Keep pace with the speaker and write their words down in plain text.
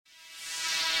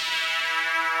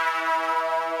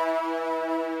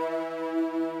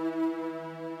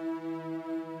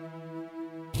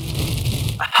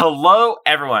Hello,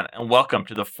 everyone, and welcome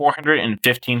to the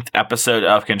 415th episode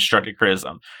of Constructive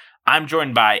Criticism. I'm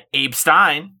joined by Abe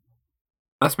Stein.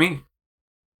 That's me.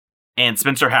 And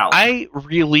Spencer Howell. I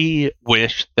really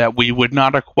wish that we would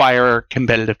not acquire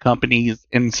competitive companies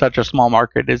in such a small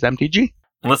market as MTG.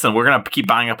 Listen, we're going to keep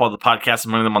buying up all the podcasts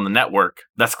and putting them on the network.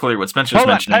 That's clearly what Spencer's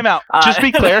mentioning. Time out. Just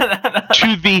be clear,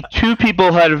 to the two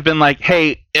people that have been like,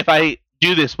 hey, if I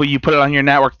do this, will you put it on your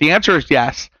network? The answer is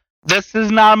yes. This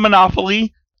is not a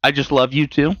monopoly. I just love you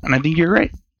too, and I think you're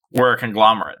great. We're a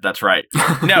conglomerate. That's right.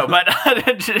 No, but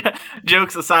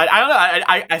jokes aside, I don't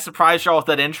know. I surprised y'all with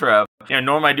that intro.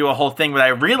 Normally I do a whole thing, but I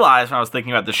realized when I was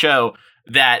thinking about the show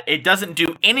that it doesn't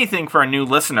do anything for a new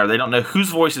listener. They don't know whose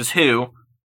voice is who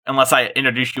unless I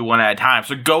introduce you one at a time.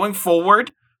 So going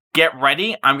forward, get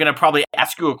ready. I'm going to probably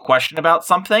ask you a question about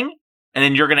something, and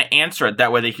then you're going to answer it.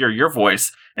 That way they hear your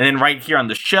voice. And then right here on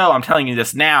the show, I'm telling you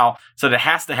this now, so that it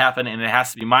has to happen, and it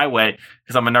has to be my way,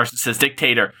 because I'm a narcissist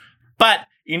dictator. But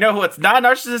you know who it's not a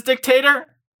narcissist dictator?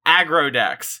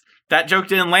 Agrodex. That joke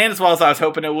didn't land as well as I was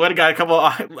hoping it would. Got a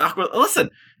couple listen,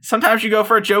 sometimes you go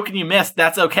for a joke and you miss.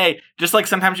 That's okay. Just like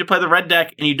sometimes you play the red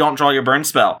deck and you don't draw your burn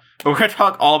spell. But we're going to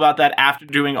talk all about that after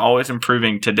doing Always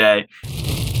Improving today.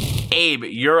 Abe,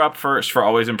 you're up first for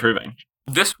Always Improving.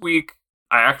 This week,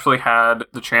 I actually had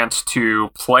the chance to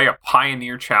play a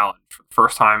Pioneer Challenge for the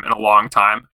first time in a long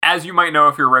time. As you might know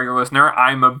if you're a regular listener,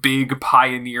 I'm a big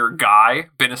Pioneer guy.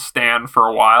 Been a stan for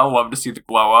a while. Love to see the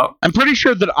glow up. I'm pretty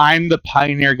sure that I'm the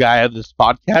Pioneer guy of this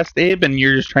podcast, Abe, and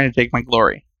you're just trying to take my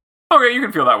glory. Okay, you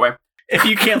can feel that way. If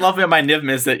you can't love me on my Niv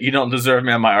Mizzet, you don't deserve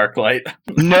me on my Arclight.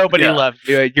 Nobody loves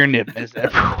you at your Niv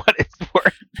Mizzet for what it's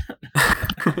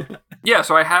worth. Yeah,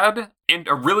 so I had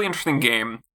a really interesting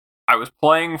game. I was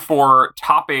playing for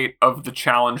top 8 of the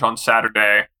challenge on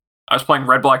Saturday. I was playing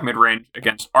red-black mid-range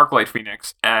against Arclight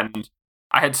Phoenix, and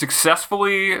I had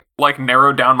successfully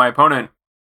narrowed down my opponent.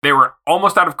 They were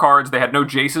almost out of cards. They had no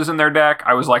Jaces in their deck.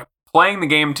 I was playing the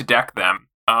game to deck them,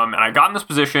 and I got in this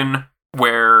position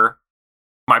where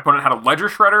my opponent had a Ledger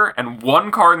Shredder and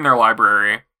one card in their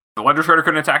library. The Ledger Shredder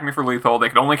couldn't attack me for lethal. They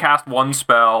could only cast one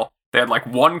spell. They had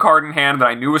one card in hand that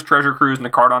I knew was Treasure Cruise and the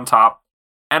card on top.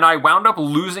 And I wound up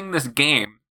losing this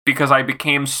game because I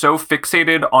became so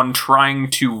fixated on trying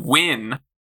to win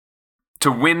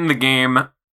the game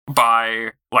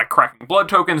by cracking blood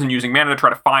tokens and using mana to try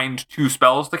to find 2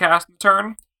 spells to cast in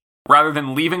turn, rather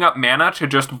than leaving up mana to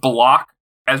just block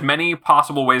as many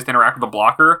possible ways to interact with the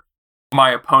blocker my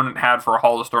opponent had for a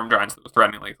Hall of Storm Giants that was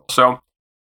threatening lethal. So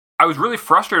I was really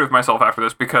frustrated with myself after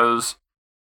this because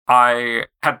I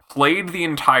had played the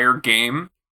entire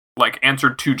game,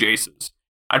 answered 2 Jaces.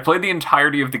 I played the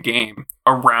entirety of the game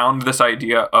around this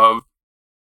idea of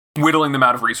whittling them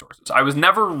out of resources. I was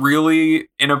never really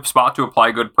in a spot to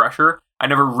apply good pressure. I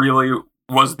never really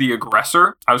was the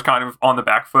aggressor. I was kind of on the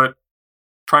back foot,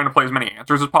 trying to play as many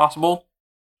answers as possible.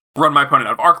 Run my opponent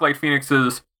out of Arclight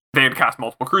Phoenixes. They had cast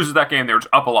multiple cruises that game. They were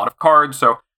just up a lot of cards.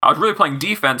 So I was really playing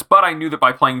defense, but I knew that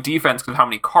by playing defense, because of how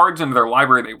many cards into their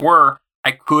library they were,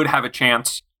 I could have a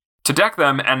chance to deck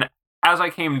them. And as I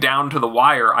came down to the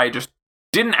wire, I just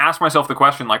didn't ask myself the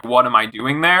question, what am I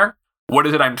doing there? What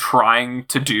is it I'm trying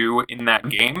to do in that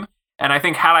game? And I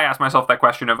think had I asked myself that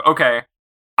question of, okay,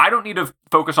 I don't need to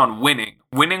focus on winning.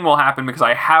 Winning will happen because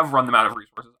I have run them out of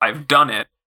resources. I've done it.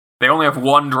 They only have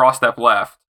one draw step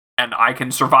left, and I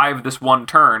can survive this one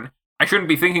turn. I shouldn't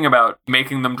be thinking about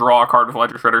making them draw a card with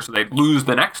Ledger Shredder so they'd lose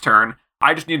the next turn.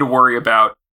 I just need to worry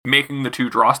about making the 2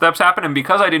 draw steps happen. And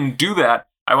because I didn't do that,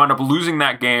 I wound up losing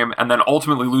that game and then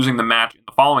ultimately losing the match in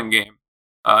the following game.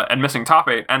 And missing top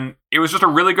 8. And it was just a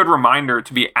really good reminder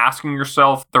to be asking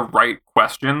yourself the right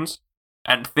questions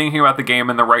and thinking about the game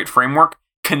in the right framework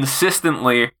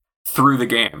consistently through the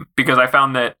game. Because I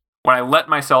found that when I let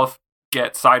myself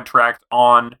get sidetracked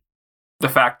on the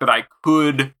fact that I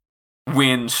could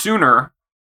win sooner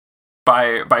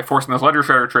by forcing this Ledger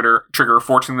Shredder trigger,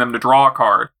 forcing them to draw a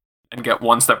card and get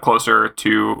one step closer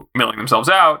to milling themselves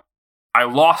out, I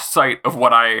lost sight of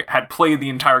what I had played the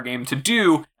entire game to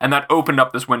do, and that opened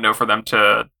up this window for them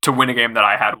to win a game that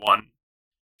I had won.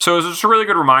 So it was just a really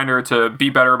good reminder to be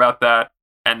better about that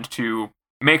and to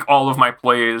make all of my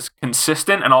plays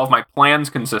consistent and all of my plans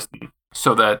consistent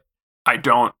so that I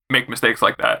don't make mistakes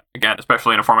like that again,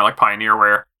 especially in a format like Pioneer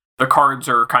where the cards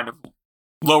are kind of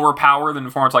lower power than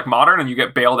in formats like Modern and you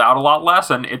get bailed out a lot less,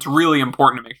 and it's really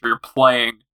important to make sure you're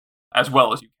playing as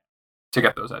well as you can to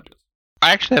get those edges.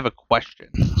 I actually have a question.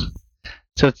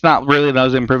 So it's not really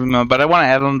those improvement, but I want to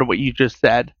add on to what you just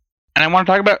said. And I want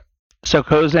to talk about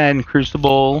Sokoza and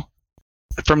Crucible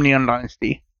from Neon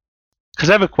Dynasty.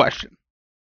 Because I have a question.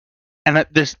 And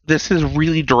this is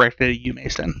really directed at you,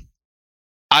 Mason.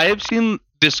 I have seen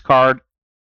this card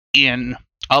in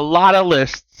a lot of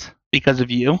lists because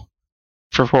of you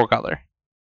for 4-color.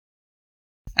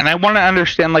 And I want to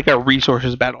understand like a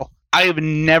resources battle. I have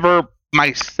never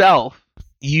myself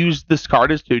used this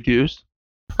card as 2/2s,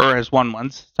 or as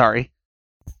 1/1s, sorry.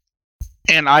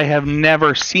 And I have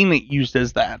never seen it used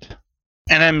as that.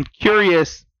 And I'm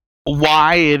curious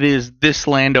why it is this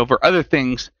land over other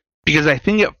things, because I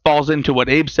think it falls into what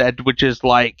Abe said, which is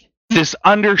like this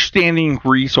understanding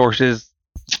resources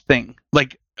thing.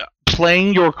 Like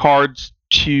playing your cards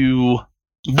to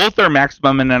both their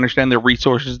maximum and understand the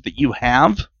resources that you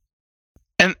have.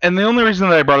 And the only reason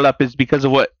that I brought it up is because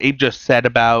of what Abe just said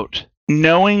about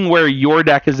knowing where your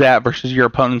deck is at versus your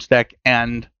opponent's deck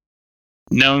and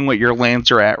knowing what your lands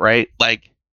are at, right?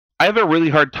 Like, I have a really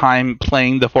hard time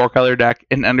playing the 4-color deck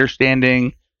and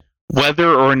understanding whether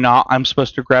or not I'm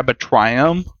supposed to grab a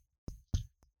Triumph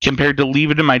compared to leave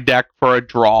it in my deck for a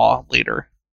draw later.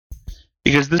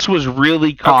 Because this was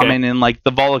really common in like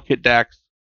the Volakut decks,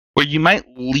 where you might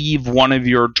leave one of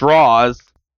your draws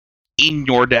in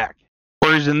your deck.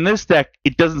 Whereas in this deck,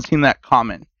 it doesn't seem that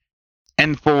common.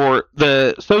 And for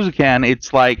the Sozocan,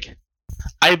 it's like,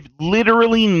 I've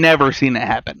literally never seen it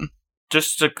happen.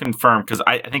 Just to confirm, because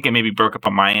I think it maybe broke up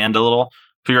on my end a little.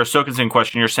 For your Soken Zen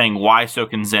question, you're saying why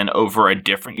Soken Zen over a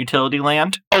different utility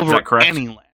land? Over Is that correct? any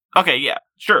land. Okay, yeah,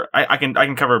 sure. I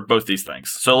can cover both these things.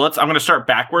 So I'm going to start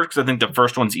backwards because I think the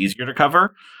first one's easier to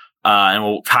cover, and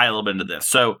we'll tie a little bit into this.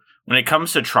 So when it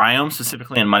comes to Triomes,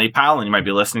 specifically in Money Pile, and you might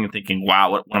be listening and thinking,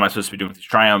 wow, what am I supposed to be doing with these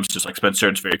Triomes? Just like Spencer,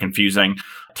 it's very confusing.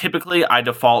 Typically, I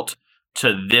default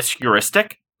to this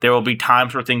heuristic. There will be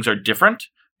times where things are different,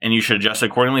 and you should adjust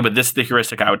accordingly, but this is the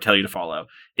heuristic I would tell you to follow,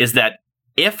 is that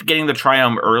if getting the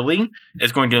Triumph early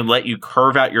is going to let you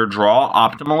curve out your draw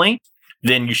optimally,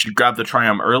 then you should grab the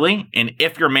Triumph early. And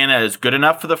if your mana is good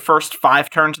enough for the first 5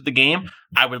 turns of the game,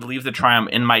 I would leave the Triumph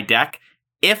in my deck.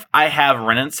 If I have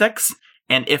Wrenn and 6,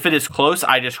 and if it is close,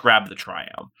 I just grab the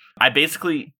Triumph. I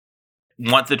basically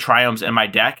want the Triumphs in my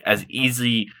deck as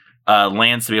easy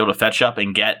lands to be able to fetch up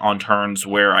and get on turns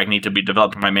where I need to be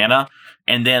developing my mana.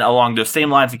 And then along those same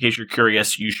lines, in case you're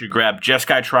curious, you should grab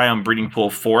Jeskai, Triumph, Breeding Pool,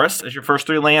 Forest as your first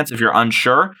 3 lands. If you're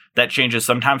unsure, that changes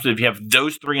sometimes. But if you have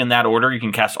those 3 in that order, you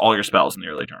can cast all your spells in the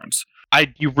early turns. I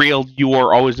derailed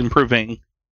your Always Improving.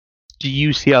 Do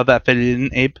you see how that fitted in,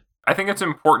 Abe? I think it's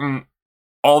important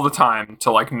all the time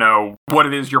to like know what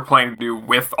it is you're planning to do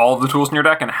with all of the tools in your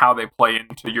deck and how they play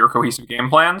into your cohesive game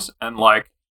plans. And like,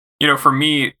 you know, for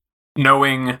me,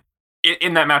 knowing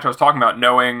in that match I was talking about,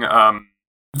 knowing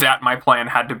that my plan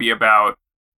had to be about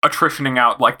attritioning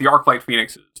out like the Arclight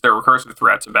Phoenixes, their recursive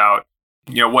threats, about,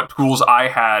 you know, what tools I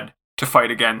had to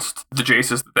fight against the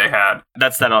Jaces that they had.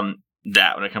 That's that on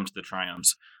that when it comes to the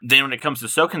Triumphs. Then when it comes to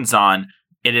Sokenzan,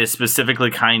 it is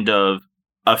specifically kind of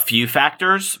a few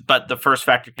factors, but the first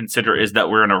factor to consider is that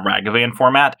we're in a Ragavan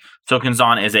format.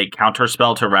 Sokenzan is a counter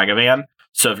spell to Ragavan.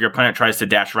 So if your opponent tries to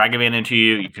dash Ragavan into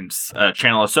you, you can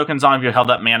channel a Sokenzan if you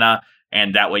held up mana,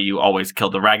 and that way you always kill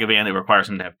the Ragavan. It requires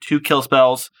them to have 2 kill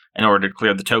spells in order to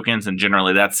clear the tokens, and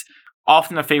generally that's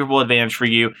often a favorable advantage for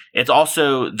you. It's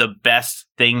also the best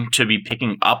thing to be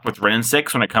picking up with Wrenn and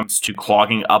 6 when it comes to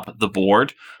clogging up the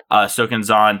board.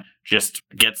 Sokenzan just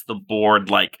gets the board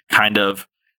like kind of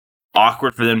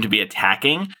awkward for them to be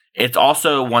attacking. It's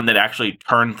also one that actually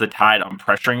turns the tide on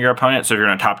pressuring your opponent. So if you're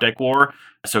in a top deck war,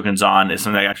 Sokenzan is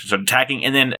something that actually starts attacking.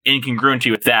 And then in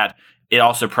congruency with that, it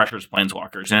also pressures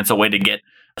Planeswalkers. And it's a way to get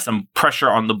some pressure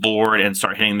on the board and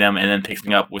start hitting them and then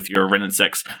picking up with your Wrenn and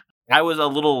 6. I was a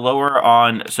little lower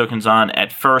on Sokenzan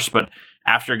at first, but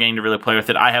after getting to really play with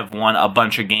it, I have won a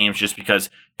bunch of games just because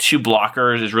 2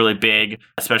 blockers is really big,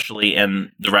 especially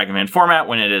in the Ragavan format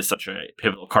when it is such a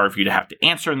pivotal card for you to have to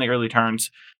answer in the early turns.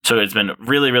 So it's been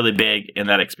really, really big in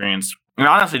that experience. And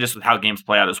honestly, just with how games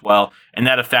play out as well. And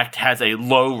that effect has a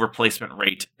low replacement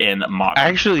rate in Modern. I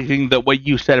actually think that what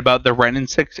you said about the Wrenn and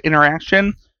 6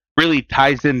 interaction really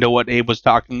ties into what Abe was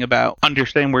talking about.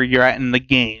 Understanding where you're at in the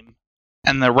game.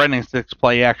 And the Wrenn and 6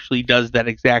 play actually does that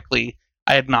exactly.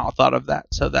 I had not thought of that,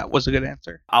 so that was a good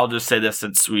answer. I'll just say this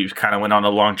since we've kind of went on a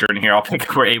long journey here. I'll pick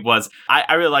up where Abe was.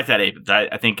 I really like that, Abe.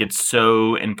 I think it's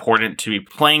so important to be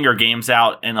playing your games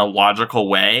out in a logical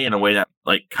way, in a way that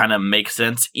like kind of makes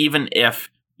sense, even if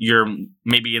you're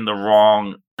maybe in the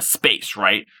wrong space,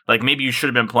 right? Like maybe you should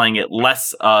have been playing it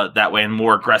less that way and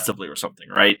more aggressively or something,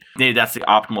 right? Maybe that's the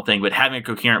optimal thing, but having a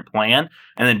coherent plan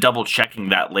and then double checking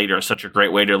that later is such a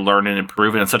great way to learn and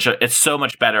improve. And it's so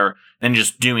much better than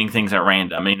just doing things at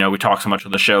random. You know, we talked so much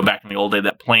on the show back in the old day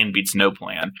that plan beats no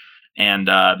plan. And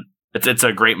it's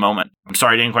a great moment. I'm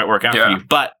sorry it didn't quite work out for you,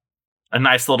 but a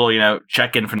nice little,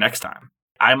 check in for next time.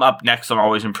 I'm up next on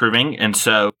Always Improving. And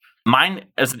so mine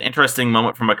is an interesting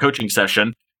moment from a coaching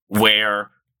session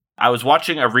where I was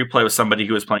watching a replay with somebody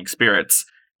who was playing Spirits.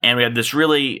 And we had this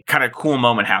really kind of cool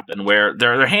moment happen where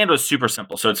their hand was super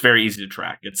simple. So it's very easy to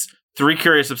track. It's 3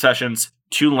 Curious Obsessions,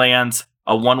 2 lands,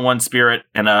 a 1/1 Spirit,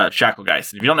 and a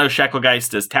Shacklegeist. If you don't know,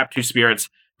 Shacklegeist is tap 2 spirits,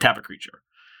 tap a creature.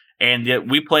 And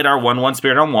we played our 1/1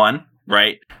 Spirit on 1,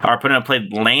 right? Our opponent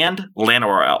played land,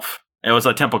 or elf. It was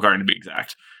a Temple Garden to be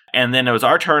exact. And then it was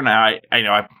our turn.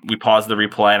 We paused the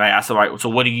replay and I asked them, all right, so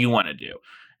what do you want to do?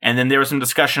 And then there was some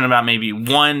discussion about maybe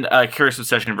 1 Curious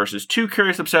Obsession versus 2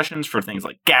 Curious Obsessions for things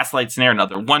like Gaslight Snare and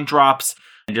other 1-drops,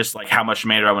 and just like how much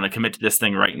mana do I want to commit to this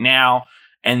thing right now.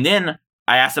 And then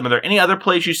I asked him, are there any other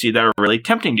plays you see that are really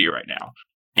tempting to you right now?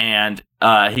 And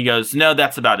he goes, no,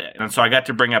 that's about it. And so I got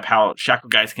to bring up how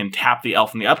Shacklegeist can tap the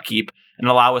elf in the upkeep and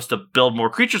allow us to build more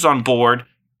creatures on board,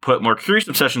 put more Curious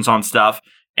Obsessions on stuff,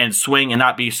 and swing and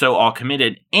not be so all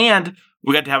committed. And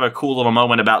we got to have a cool little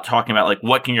moment about talking about, like,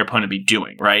 what can your opponent be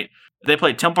doing, right? They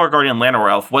played Templar Guardian,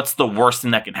 Llanowar Elf. What's the worst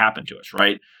thing that can happen to us,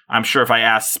 right? I'm sure if I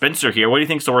ask Spencer here, what do you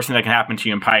think is the worst thing that can happen to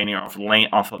you in Pioneer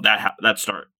off of that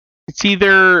start? It's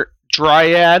either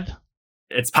Dryad.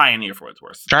 It's Pioneer for what it's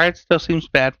worth. Dryad still seems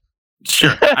bad.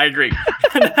 Sure, I agree.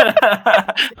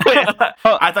 I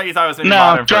thought you thought it was in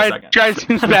Modern for a second. Dryad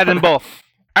seems bad in both.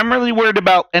 I'm really worried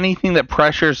about anything that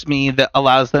pressures me that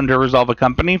allows them to resolve a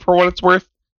company for what it's worth.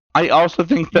 I also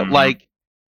think that, like,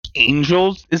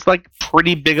 Angels is, like,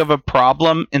 pretty big of a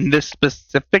problem in this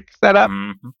specific setup.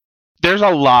 Mm-hmm. There's a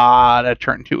lot of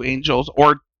turn 2 Angels,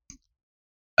 or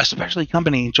especially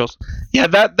Company Angels. Yeah,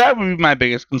 that would be my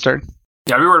biggest concern.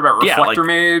 Yeah, I'd be worried about Reflector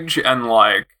Mage and,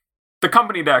 like, the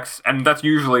Company decks, and that's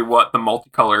usually what the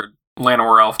multicolored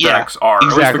Llanowar Elf decks are.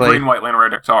 Exactly. At least the green-white Llanowar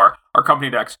decks are. Our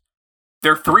Company decks.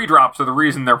 Their 3-drops are the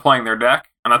reason they're playing their deck,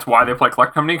 and that's why they play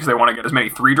Collect Company, because they want to get as many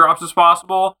 3-drops as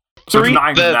possible. So it's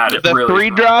not even that. The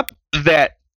really 3-drop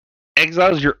that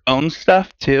exiles your own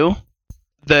stuff, too.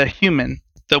 The human.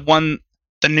 The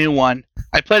new one.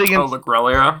 I played against... Oh,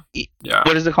 Lagrelia? Yeah.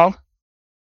 What is it called?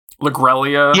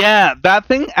 Lagrelia? Yeah, that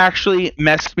thing actually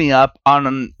messed me up on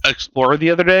an Explorer the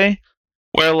other day,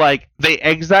 where, like, they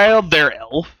exiled their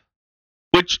elf,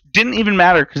 which didn't even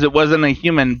matter because it wasn't a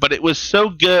human, but it was so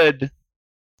good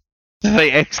that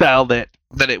they exiled it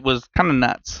that it was kind of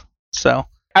nuts. So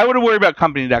I would worry about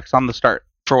company decks on the start,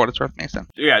 for what it's worth, Mason.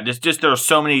 Yeah, just there are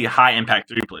so many high impact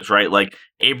 3 plays, right? Like,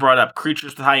 Abe brought up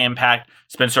creatures with high impact,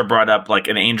 Spencer brought up, like,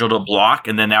 an angel to block,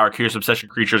 and then now our Curious Obsession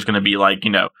creature is going to be, like,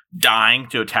 dying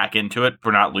to attack into it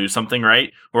for not lose something,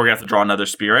 right? Or we're going to have to draw another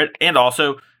spirit. And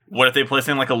also, what if they play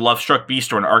something like a Love-Struck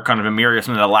Beast or an Archon of Emeria,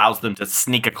 something that allows them to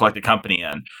sneak a Collected Company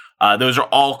in? Those are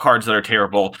all cards that are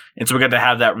terrible. And so we got to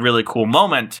have that really cool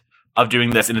moment of doing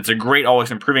this, and it's a great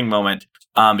Always Improving moment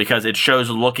because it shows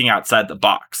looking outside the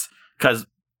box. Because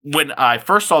when I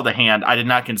first saw the hand, I did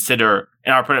not consider,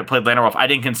 and our opponent played Llanowar Elf, I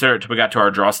didn't consider it until we got to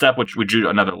our draw step, which we drew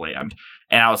another land.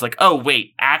 And I was like, oh,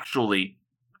 wait, actually,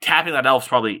 tapping that elf is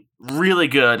probably really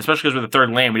good, especially because with the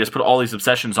 3rd land, we just put all these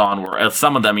obsessions on, or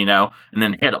some of them, and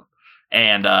then hit them.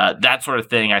 And that sort of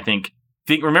thing, I think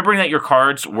remembering that your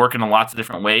cards work in lots of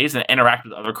different ways and interact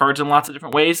with other cards in lots of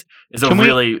different ways is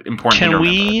really important thing to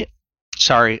remember.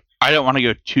 Sorry, I don't want to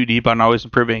go too deep on Always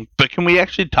Improving, but can we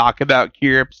actually talk about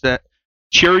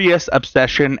Curious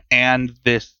Obsession and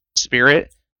this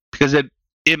spirit? Because it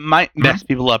might mess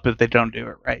people up if they don't do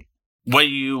it right. What do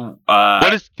you... how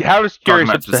does Curious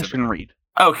Obsession read?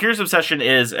 Oh, Curious Obsession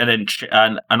is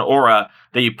an aura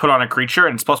that you put on a creature,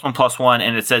 and it's +1/+1,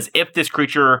 and it says, if this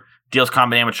creature deals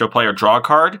combat damage to a player, draw a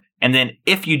card, and then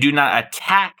if you do not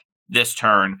attack this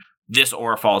turn, this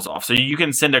aura falls off. So you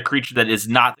can send a creature that is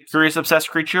not the Curious Obsessed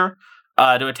creature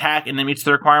to attack and then meets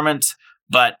the requirements,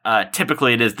 but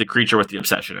typically it is the creature with the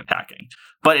obsession attacking.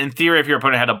 But in theory, if your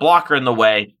opponent had a blocker in the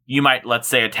way, you might, let's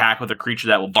say, attack with a creature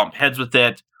that will bump heads with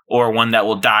it, or one that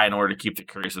will die in order to keep the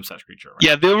Curious Obsessed creature around.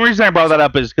 Yeah, the only reason I brought that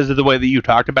up is because of the way that you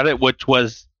talked about it, which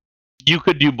was you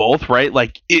could do both, right?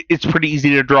 Like, it's pretty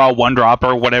easy to draw a 1-drop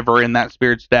or whatever in that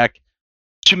Spirit's deck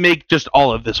to make just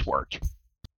all of this work.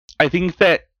 I think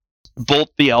that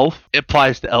Bolt the Elf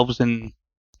applies to elves in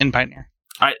Pioneer.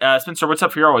 All right, Spencer, what's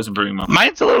up for your Always Improving moment?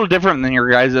 Mine's a little different than your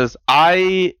guys's.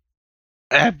 I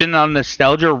have been on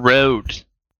Nostalgia Road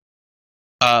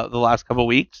the last couple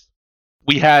weeks.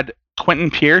 We had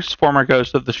Quentin Pierce, former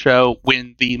host of the show,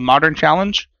 win the Modern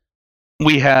Challenge.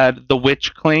 We had the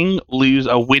Witch Cling lose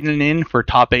a win-in for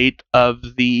top 8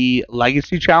 of the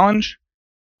Legacy Challenge.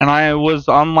 And I was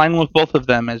online with both of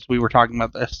them as we were talking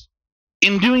about this.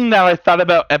 In doing that, I thought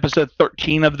about episode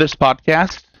 13 of this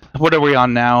podcast. What are we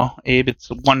on now, Abe? It's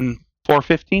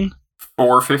 415?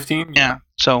 415? Yeah.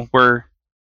 So we're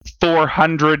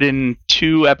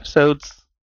 402 episodes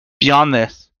beyond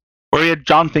this, where we had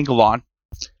John Finkel on.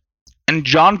 And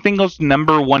John Finkel's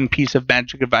number one piece of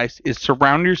magic advice is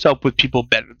surround yourself with people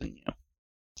better than you.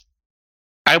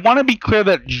 I want to be clear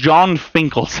that John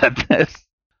Finkel said this.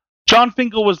 John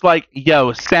Finkel was like,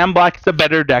 yo, Sam Black's a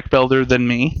better deck builder than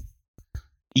me.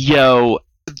 Yo,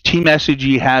 Team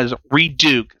SCG has Reed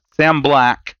Duke, Sam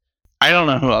Black. I don't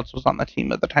know who else was on the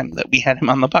team at the time that we had him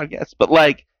on the podcast, but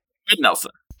like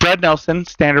Fred Nelson,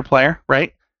 standard player,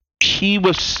 right? He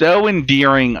was so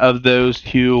endearing of those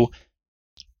who,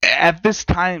 at this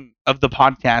time of the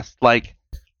podcast, like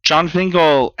John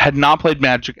Finkel had not played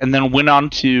Magic and then went on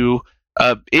to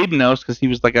Abe knows because he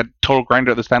was like a total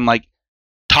grinder at this time, like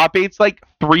top 8's like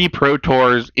 3 Pro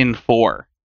Tours in 4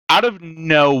 out of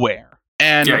nowhere.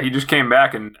 And yeah, he just came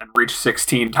back and reached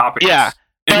 16 top 8s. Yeah.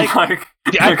 Like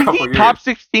I think he top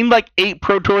 16 like 8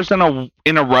 Pro Tours in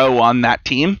a row on that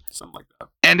team. Something like that.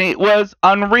 And it was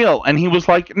unreal. And he was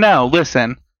like, no,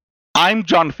 listen, I'm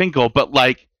John Finkel, but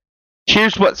like,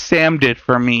 here's what Sam did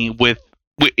for me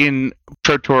in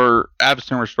Pro Tour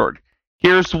Avacyn Restored.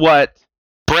 Here's what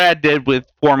Brad did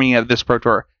for me at this Pro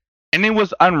Tour. And it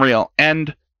was unreal.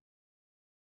 And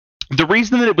the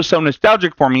reason that it was so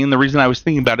nostalgic for me and the reason I was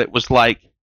thinking about it was like,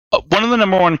 one of the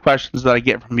number one questions that I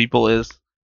get from people is,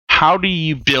 how do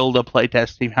you build a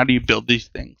playtest team? How do you build these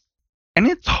things? And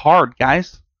it's hard,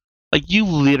 guys. Like, you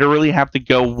literally have to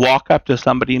go walk up to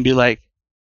somebody and be like,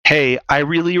 hey, I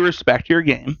really respect your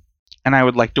game, and I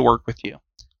would like to work with you.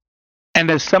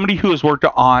 And as somebody who has worked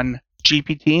on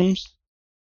GP teams,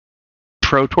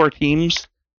 Pro Tour teams,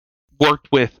 worked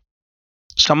with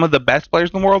some of the best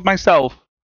players in the world myself,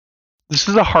 this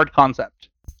is a hard concept.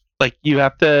 Like, you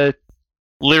have to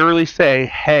literally say,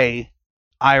 hey,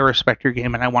 I respect your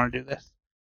game and I want to do this.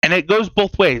 And it goes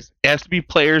both ways. It has to be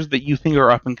players that you think are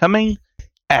up and coming. It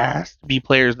has to be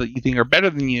players that you think are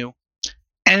better than you.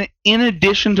 And in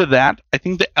addition to that, I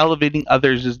think that elevating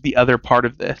others is the other part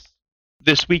of this.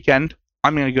 This weekend,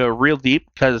 I'm going to go real deep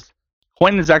because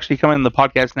Quinn is actually coming on the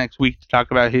podcast next week to talk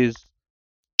about his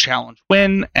challenge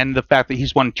win and the fact that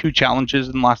he's won 2 challenges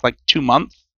in the last 2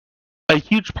 months. A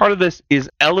huge part of this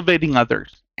is elevating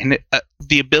others and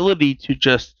the ability to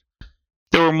just.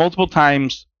 There were multiple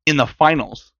times in the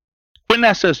finals. Quinn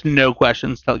asked us no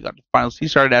questions till he got to the finals. He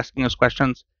started asking us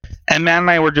questions. And Matt and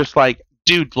I were just like,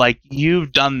 dude,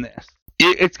 you've done this.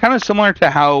 It's kind of similar to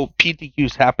how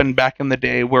PTQs happened back in the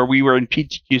day where we were in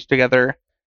PTQs together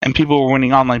and people were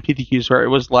winning online PTQs where it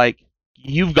was like,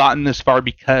 you've gotten this far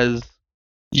because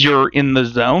you're in the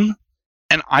zone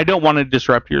and I don't want to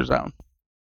disrupt your zone.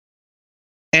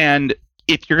 And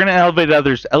if you're going to elevate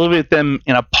others, elevate them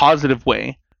in a positive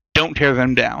way. Don't tear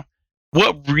them down.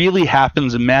 What really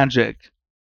happens in Magic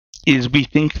is we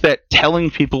think that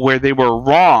telling people where they were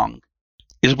wrong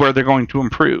is where they're going to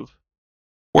improve.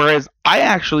 Whereas I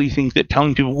actually think that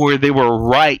telling people where they were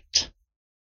right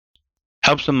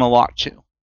helps them a lot too.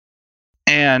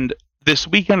 And this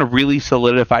weekend really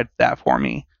solidified that for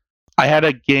me. I had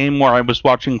a game where I was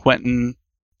watching Quentin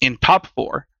in top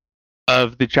 4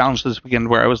 of the challenge this weekend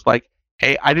where I was like,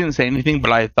 hey, I didn't say anything,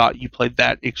 but I thought you played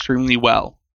that extremely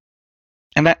well.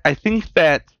 And I think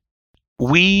that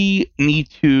we need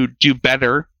to do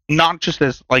better, not just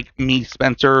as me,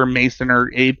 Spencer, Mason, or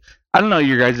Abe. I don't know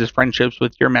your guys' friendships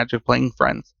with your Magic playing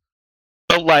friends.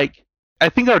 But I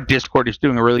think our Discord is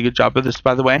doing a really good job of this,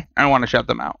 by the way. I want to shout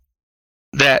them out.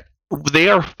 That they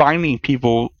are finding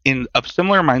people of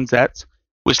similar mindsets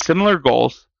with similar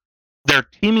goals. They're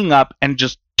teaming up and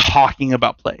just talking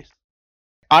about plays.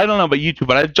 I don't know about you two,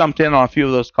 but I've jumped in on a few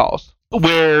of those calls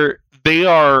where they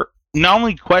are not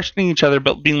only questioning each other,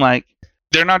 but being like,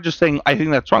 they're not just saying, I think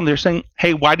that's wrong. They're saying,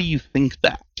 hey, why do you think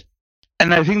that?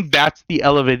 And I think that's the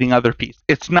elevating other piece.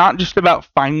 It's not just about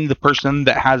finding the person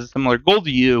that has a similar goal to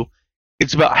you.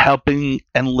 It's about helping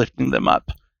and lifting them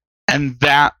up. And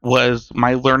that was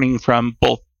my learning from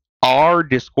both our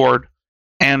Discord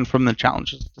and from the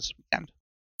challenges this weekend.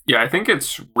 Yeah, I think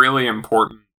it's really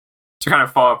important to kind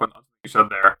of follow up on what you said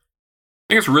there.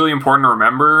 I think it's really important to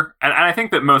remember, and I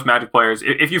think that most Magic players,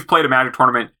 if you've played a Magic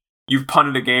tournament, you've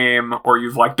punted a game, or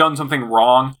you've done something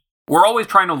wrong, we're always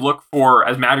trying to look for,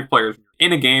 as Magic players,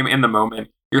 in a game, in the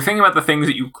moment, you're thinking about the things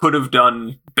that you could have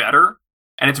done better,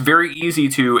 and it's very easy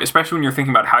to, especially when you're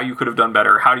thinking about how you could have done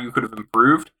better, how you could have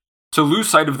improved, to lose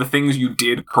sight of the things you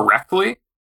did correctly.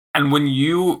 And when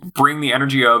you bring the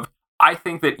energy of, I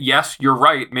think that, yes, you're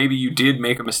right, maybe you did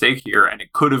make a mistake here, and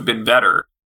it could have been better,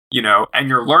 and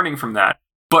you're learning from that.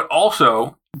 But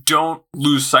also, don't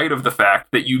lose sight of the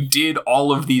fact that you did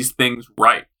all of these things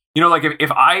right.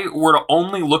 If I were to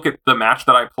only look at the match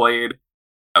that I played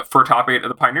for top 8 of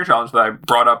the Pioneer Challenge that I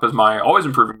brought up as my always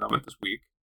improving moment this week.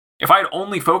 If I had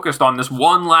only focused on this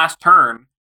one last turn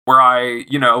where I,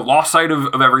 lost sight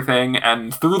of everything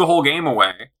and threw the whole game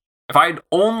away, if I had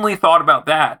only thought about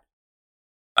that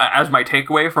as my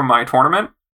takeaway from my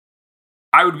tournament,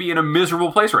 I would be in a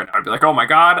miserable place right now. I'd be like, oh my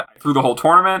god, I threw the whole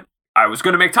tournament. I was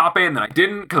going to make top 8 and then I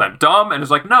didn't because I'm dumb. And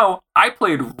it's like, no, I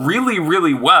played really,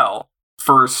 really well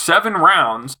for 7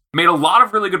 rounds, made a lot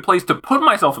of really good plays to put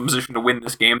myself in position to win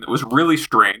this game that was really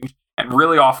strange and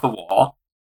really off the wall.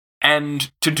 And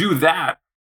to do that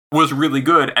was really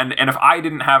good. And if I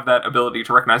didn't have that ability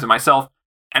to recognize it myself,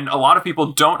 and a lot of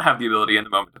people don't have the ability in the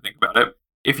moment to think about it,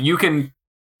 if you can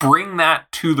bring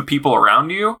that to the people around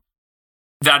you,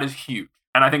 that is huge.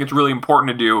 And I think it's really important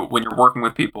to do when you're working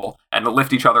with people and to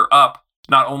lift each other up,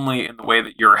 not only in the way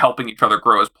that you're helping each other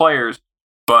grow as players,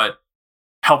 but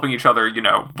helping each other,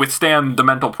 withstand the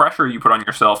mental pressure you put on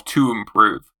yourself to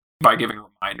improve by giving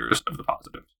reminders of the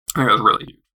positives. I think that was really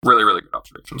huge. Really, really good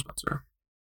observation, Spencer.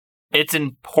 It's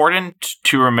important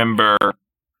to remember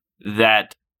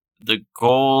that the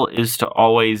goal is to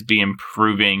always be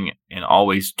improving and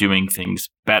always doing things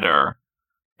better.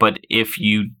 But if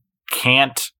you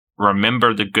can't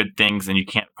remember the good things and you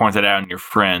can't point that out in your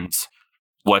friends,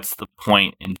 what's the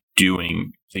point in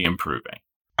doing the improving?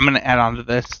 I'm going to add on to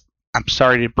this. I'm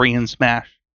sorry to bring in Smash.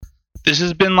 This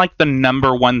has been like the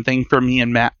number one thing for me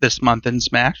and Matt this month in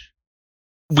Smash.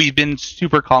 We've been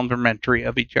super complimentary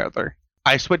of each other.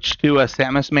 I switched to a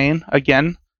Samus main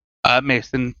again.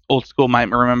 Mason, old school, might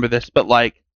remember this, but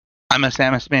I'm a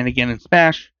Samus main again in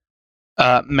Smash.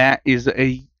 Matt is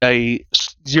a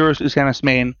Zero Samus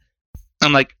main.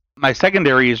 I'm my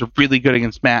secondary is really good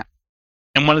against Matt.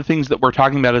 And one of the things that we're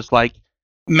talking about is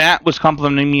Matt was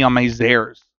complimenting me on my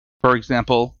Zares, for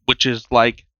example, which is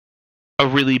a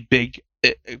really big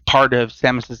part of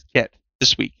Samus's kit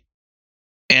this week.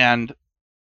 And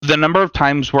the number of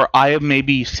times where I have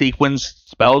maybe sequenced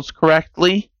spells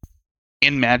correctly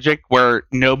in Magic where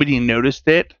nobody noticed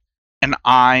it and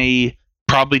I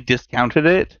probably discounted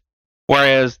it,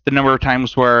 whereas the number of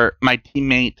times where my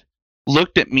teammate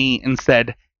looked at me and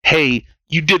said, hey,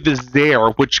 you did this there,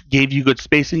 which gave you good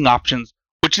spacing options,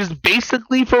 which is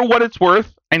basically, for what it's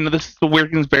worth, I know this is a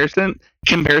weird comparison,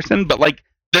 but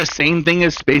the same thing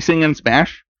as spacing in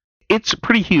Smash. It's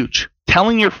pretty huge.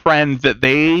 Telling your friend that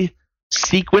they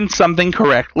sequence something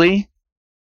correctly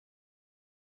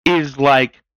is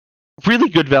really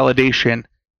good validation.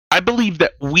 I believe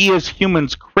that we as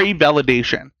humans crave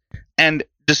validation, and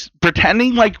just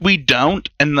pretending we don't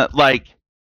and that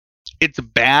it's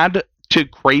bad to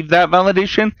crave that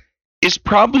validation is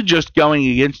probably just going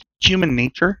against human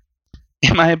nature,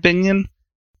 in my opinion.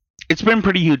 It's been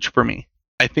pretty huge for me.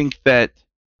 I think that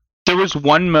there was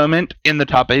one moment in the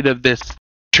top 8 of this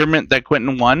tournament that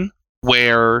Quentin won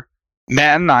where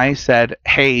Matt and I said,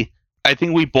 hey, I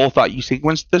think we both thought you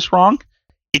sequenced this wrong.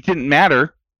 It didn't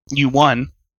matter. You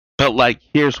won. But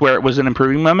here's where it was an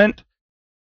improving moment.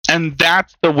 And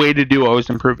that's the way to do always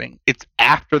improving. It's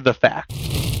after the fact.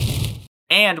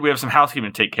 And we have some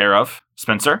housekeeping to take care of.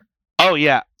 Spencer? Oh,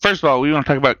 yeah. First of all, we want to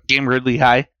talk about Game Ridley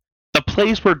High. The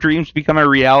place where dreams become a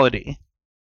reality.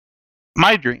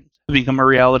 My dreams have become a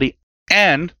reality.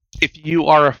 And if you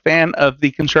are a fan of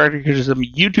the Constructive Criticism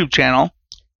YouTube channel,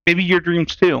 maybe your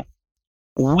dreams too.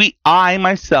 I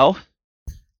myself,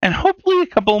 and hopefully a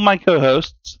couple of my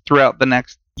co-hosts throughout the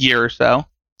next year or so,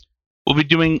 will be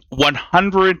doing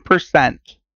 100%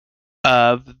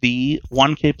 of the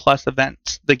 1K plus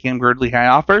events that Game Ridley High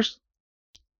offers.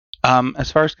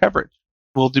 As far as coverage,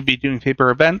 we'll be doing paper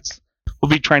events. We'll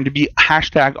be trying to be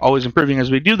hashtag always improving as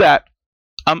we do that.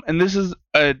 And this is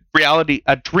a reality,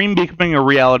 a dream becoming a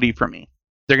reality for me.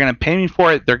 They're going to pay me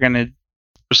for it. They're going to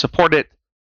support it.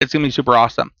 It's going to be super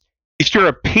awesome. If you're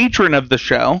a patron of the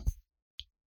show,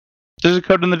 there's a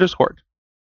code in the Discord.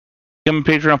 Become a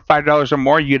patron of $5 or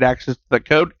more, you get access to the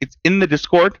code. It's in the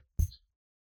Discord.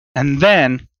 And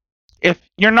then, if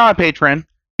you're not a patron,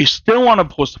 you still want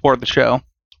to support the show,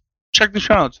 check the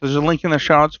show notes. There's a link in the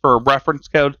show notes for a reference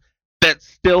code that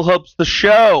still helps the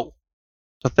show.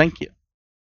 So thank you.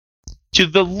 To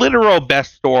the Literal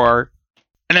Best Store,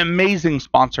 an amazing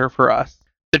sponsor for us.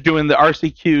 They're doing the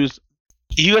RCQs.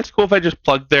 You guys cool if I just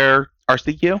plug their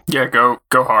RCQ? Yeah, go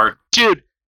hard. Dude,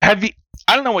 I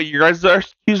don't know what your guys'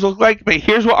 RCQs look like, but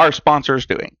here's what our sponsor is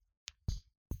doing.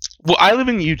 Well, I live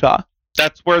in Utah.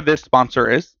 That's where this sponsor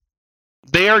is.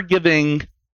 They are giving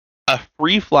a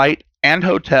free flight and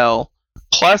hotel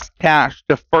plus cash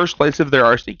to first place of their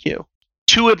RCQ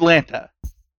to Atlanta.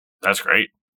 That's great.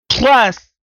 Plus,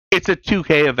 it's a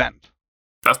 2K event.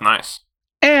 That's nice.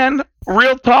 And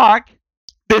real talk,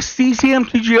 this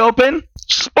CCMTG Open,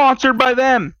 Sponsored by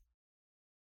them.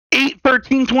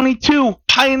 8-13-22,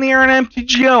 Pioneer and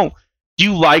MTGO. Do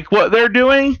you like what they're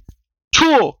doing?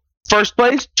 Cool. First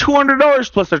place,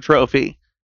 $200 plus a trophy.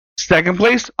 Second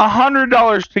place,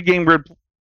 $100 to Game Grid.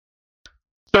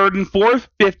 Third and fourth,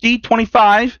 $50,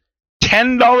 $25,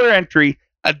 $10 entry.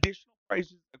 Additional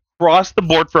prices across the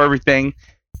board for everything.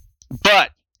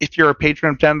 But if you're a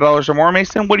patron of $10 or more,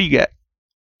 Mason, what do you get?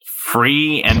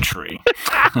 Free entry.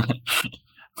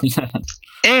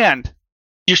 And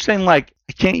you're saying, like,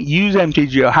 I can't use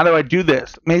MTGO. How do I do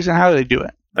this? Mason, how do they do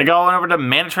it? They go on over to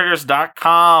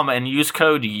manatraders.com and use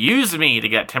code USEME to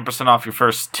get 10% off your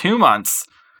first 2 months.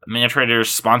 ManaTraders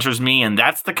sponsors me, and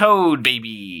that's the code,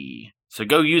 baby. So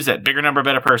go use it. Bigger number,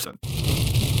 better person.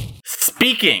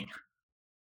 Speaking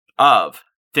of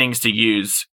things to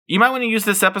use, you might want to use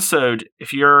this episode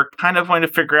if you're kind of wanting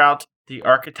to figure out the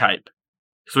archetype.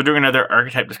 So we're doing another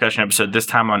archetype discussion episode, this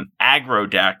time on aggro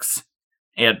decks.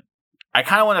 And I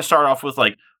kind of want to start off with,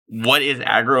 like, what is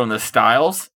aggro and the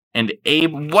styles? And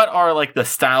Abe, what are, like, the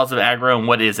styles of aggro and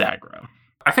what is aggro?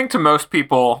 I think to most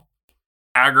people,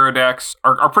 aggro decks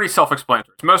are pretty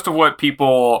self-explanatory. It's most of what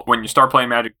people, when you start playing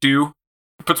Magic, do.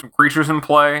 You put some creatures in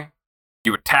play,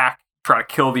 you attack, try to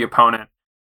kill the opponent.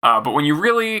 But when you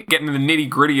really get into the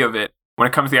nitty-gritty of it, when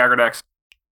it comes to the aggro decks,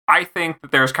 I think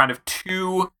that there's kind of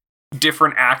two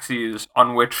different axes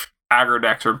on which aggro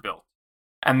decks are built.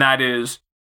 And that is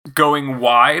going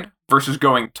wide versus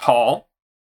going tall,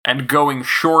 and going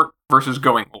short versus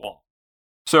going long.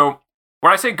 So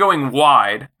when I say going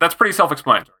wide, that's pretty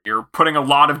self-explanatory. You're putting a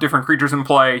lot of different creatures in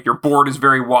play, your board is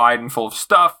very wide and full of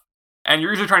stuff, and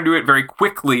you're usually trying to do it very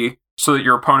quickly so that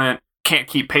your opponent can't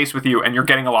keep pace with you, and you're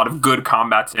getting a lot of good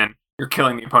combats in. You're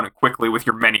killing the opponent quickly with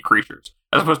your many creatures.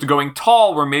 As opposed to going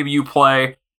tall, where maybe you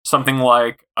play something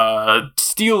like a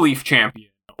Steel Leaf Champion,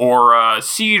 or a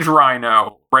Siege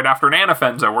Rhino right after an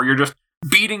Anafenza, where you're just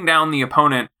beating down the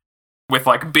opponent with,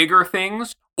 like, bigger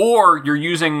things, or you're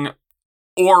using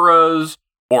auras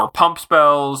or pump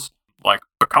spells like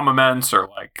Become Immense or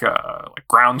like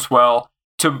Groundswell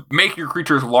to make your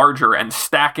creatures larger and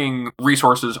stacking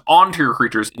resources onto your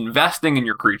creatures, investing in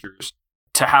your creatures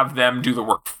to have them do the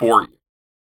work for you.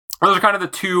 Those are kind of the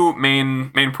two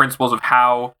main principles of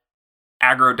how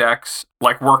aggro decks,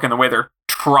 like, work in the way they're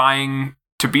trying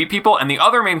to beat people. And the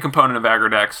other main component of aggro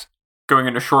decks, going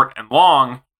into short and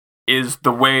long, is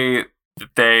the way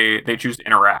that they choose to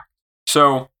interact.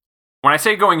 So when I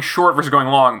say going short versus going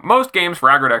long, most games for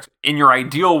aggro decks, in your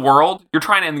ideal world, you're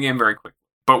trying to end the game very quickly.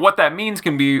 But what that means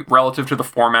can be relative to the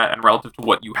format and relative to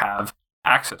what you have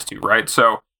access to, right?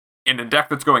 So in a deck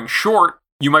that's going short,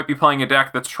 you might be playing a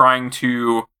deck that's trying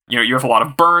to, you have a lot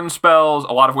of burn spells,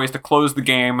 a lot of ways to close the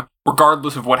game,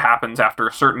 regardless of what happens after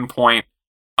a certain point.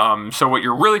 So what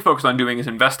you're really focused on doing is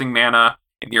investing mana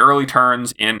in the early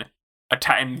turns, in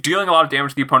and dealing a lot of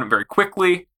damage to the opponent very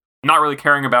quickly, not really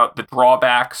caring about the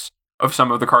drawbacks of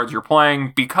some of the cards you're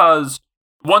playing, because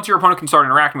once your opponent can start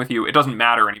interacting with you, it doesn't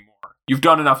matter anymore. You've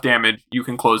done enough damage, you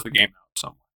can close the game out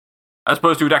somewhere. As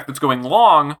opposed to a deck that's going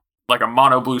long, like a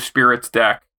mono blue spirits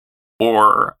deck,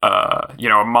 or a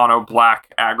mono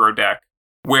black aggro deck,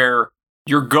 where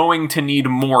you're going to need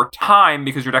more time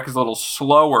because your deck is a little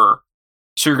slower,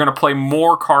 so you're going to play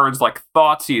more cards like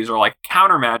Thoughtseize or like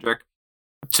Counter Magic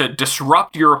to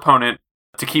disrupt your opponent,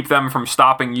 to keep them from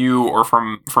stopping you or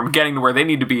from getting to where they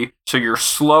need to be. So you're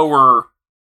slower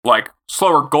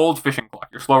goldfishing clock.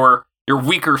 You're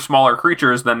weaker, smaller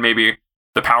creatures than maybe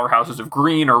the powerhouses of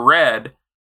green or red.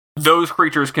 Those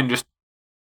creatures can just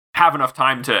have enough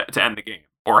time to end the game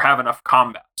or have enough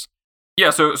combats.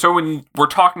 Yeah, so when we're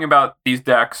talking about these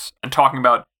decks and talking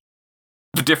about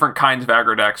the different kinds of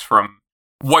aggro decks, from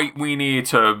white weenie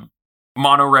to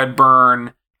mono red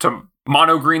burn to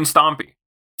mono green stompy,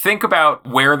 think about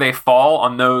where they fall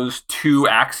on those two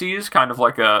axes, kind of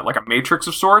like a matrix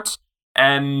of sorts,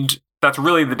 and that's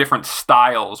really the different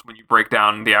styles when you break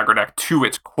down the aggro deck to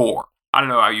its core. I don't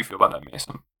know how you feel about that,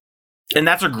 Mason. And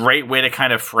that's a great way to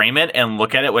kind of frame it and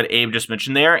look at it, what Abe just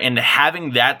mentioned there. And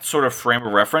having that sort of frame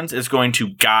of reference is going to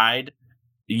guide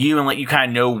you and let you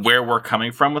kind of know where we're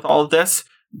coming from with all of this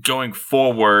going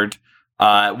forward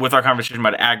with our conversation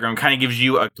about aggro, and kind of gives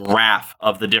you a graph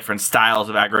of the different styles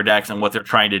of aggro decks and what they're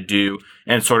trying to do,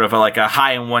 and sort of like a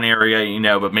high in one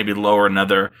area, but maybe lower in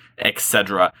another,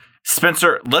 etc.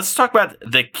 Spencer, let's talk about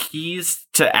the keys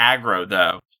to aggro,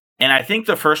 though. And I think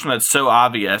the first one that's so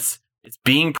obvious is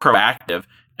being proactive.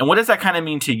 And what does that kind of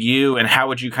mean to you, and how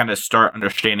would you kind of start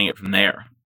understanding it from there?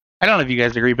 I don't know if you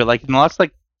guys agree, but like in the last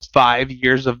 5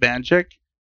 years of Magic,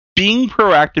 being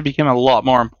proactive became a lot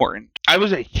more important. I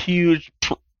was a huge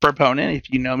proponent,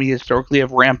 if you know me historically,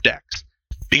 of ramp decks.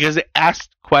 because it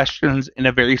asked questions in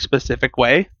a very specific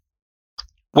way.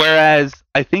 Whereas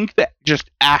I think that just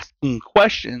asking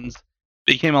questions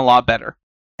became a lot better.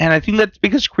 And I think that's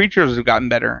because creatures have gotten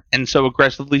better, and so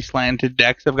aggressively slanted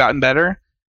decks have gotten better.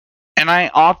 And I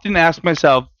often ask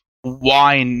myself,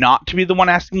 why not to be the one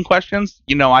asking questions?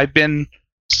 You know, I've been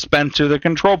Spencer the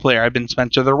control player, I've been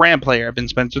Spencer the ramp player, I've been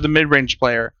Spencer the mid-range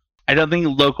player. I don't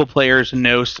think local players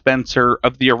know Spencer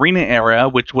of the arena era,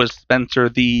 which was Spencer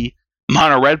the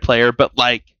mono red player, but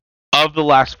like of the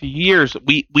last few years,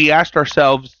 we asked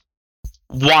ourselves,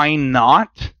 why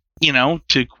not, you know,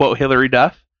 to quote Hillary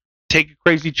Duff, take a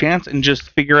crazy chance and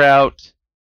just figure out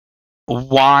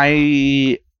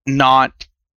why not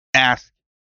ask,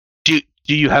 do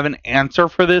you have an answer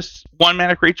for this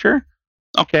 1-mana creature?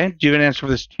 Okay, do you have an answer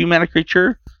for this 2-mana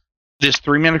creature? This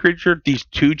 3-mana creature? These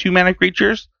 2-2-mana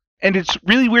creatures? And it's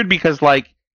really weird because,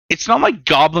 like, it's not like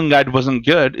Goblin Guide wasn't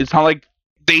good. It's not like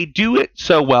they do it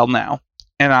so well now.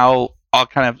 And I'll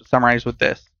kind of summarize with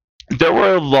this. There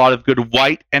were a lot of good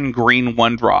white and green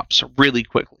 1-drops really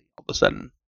quickly all of a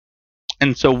sudden.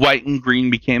 And so white and green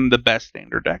became the best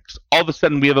standard decks. All of a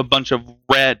sudden we have a bunch of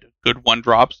red good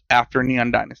 1-drops after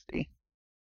Neon Dynasty.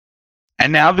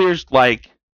 And now there's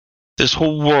like this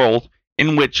whole world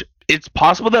in which it's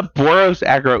possible that Boros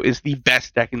aggro is the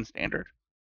best deck in standard.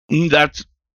 That's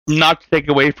not to take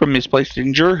away from Misplaced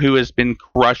Danger, who has been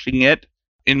crushing it,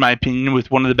 in my opinion,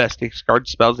 with one of the best discard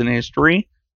spells in history.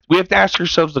 We have to ask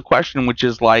ourselves the question, which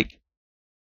is like,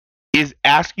 is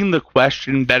asking the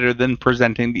question better than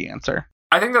presenting the answer?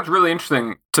 I think that's really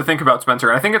interesting to think about, Spencer.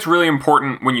 And I think it's really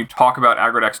important when you talk about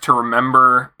aggro decks to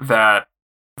remember that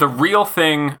the real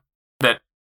thing that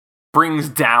brings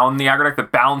down the aggro deck,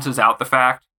 that balances out the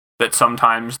fact that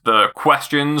sometimes the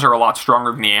questions are a lot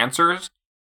stronger than the answers,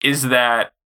 is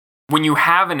that when you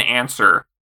have an answer,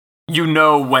 you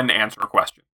know when to answer a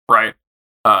question, right?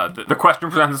 The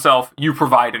question presents itself, you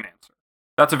provide an answer.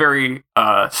 That's a very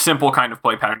simple kind of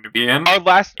play pattern to be in. Our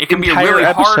last it can be a entire really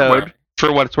hard episode, way.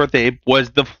 For what it's worth, Abe,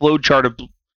 was the flowchart of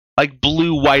like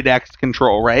blue-white X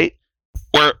control, right?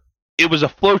 Where it was a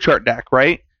flowchart deck,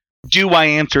 right? Do I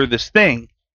answer this thing?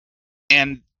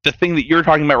 And the thing that you're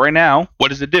talking about right now, what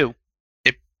does it do?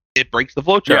 It breaks the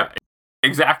flowchart. Yeah,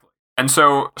 exactly. And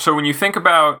so when you think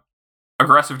about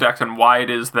aggressive decks and why it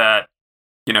is that,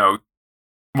 you know,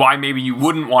 why maybe you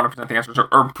wouldn't want to present the answers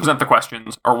or present the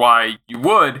questions, or why you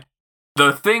would,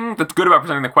 the thing that's good about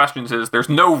presenting the questions is there's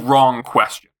no wrong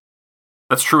question.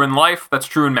 That's true in life, that's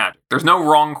true in Magic. There's no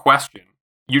wrong question.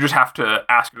 You just have to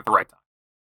ask it at the right time.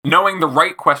 Knowing the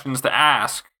right questions to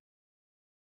ask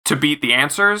to beat the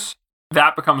answers,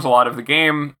 that becomes a lot of the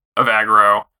game of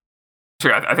aggro. So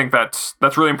yeah, I think that's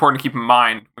really important to keep in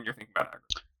mind when you're thinking about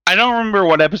aggro. I don't remember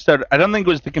what episode. I don't think it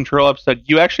was the control episode.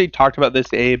 You actually talked about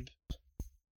this, Abe,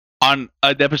 on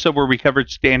an episode where we covered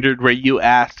standard, where you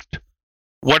asked,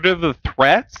 what are the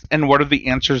threats and what are the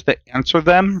answers that answer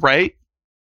them, right?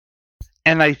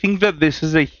 And I think that this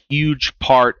is a huge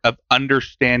part of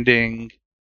understanding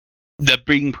the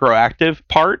being proactive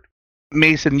part.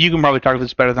 Mason, you can probably talk about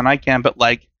this better than I can, but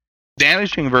like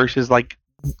Vanishing Verse is like,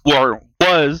 or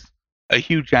was a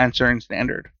huge answer in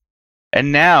standard.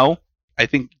 And now, I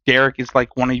think Derek is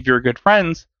like one of your good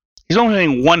friends. He's only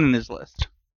having one in his list.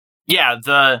 Yeah,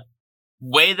 the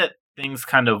way that things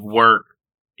kind of work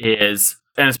is,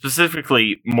 and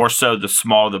specifically more so the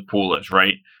smaller the pool is,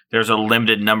 right? There's a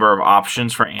limited number of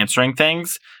options for answering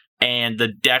things, and the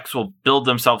decks will build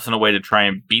themselves in a way to try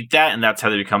and beat that, and that's how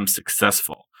they become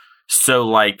successful. So,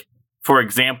 like, for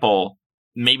example,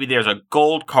 maybe there's a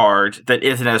gold card that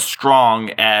isn't as strong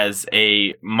as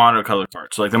a monocolor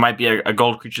card. So, like, there might be a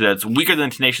gold creature that's weaker than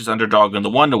Tenacious Underdog in the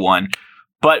 1-1,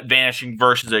 but Vanishing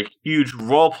Verse is a huge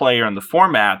role player in the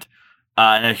format,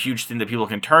 and a huge thing that people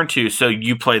can turn to, so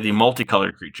you play the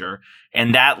multicolored creature.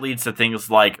 And that leads to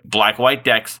things like black-white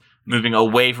decks moving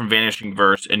away from Vanishing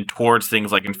Verse and towards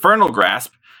things like Infernal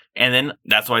Grasp. And then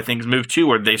that's why things move too,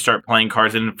 where they start playing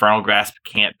cards that Infernal Grasp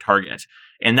can't target.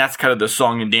 And that's kind of the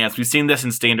song and dance. We've seen this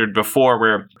in Standard before,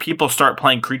 where people start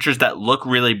playing creatures that look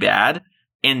really bad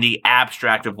in the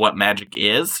abstract of what Magic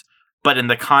is, but in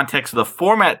the context of the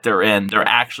format they're in, they're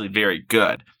actually very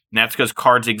good. And that's because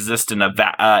cards exist in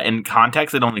in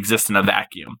context, they don't exist in a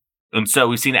vacuum. And so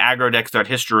we've seen aggro decks throughout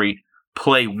history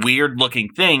play weird-looking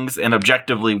things and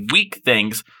objectively weak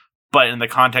things, but in the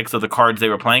context of the cards they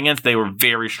were playing against, they were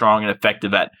very strong and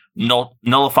effective at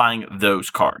nullifying those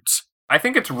cards. I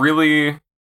think it's really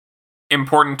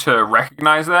important to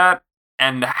recognize that,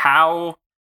 and how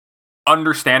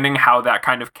understanding how that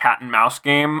kind of cat and mouse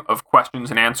game of questions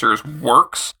and answers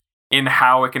works in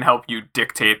how it can help you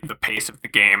dictate the pace of the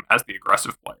game as the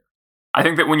aggressive player. I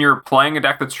think that when you're playing a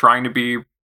deck that's trying to be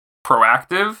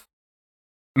proactive,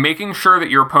 making sure that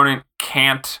your opponent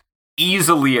can't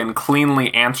easily and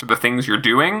cleanly answer the things you're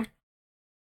doing,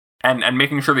 and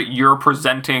making sure that you're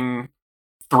presenting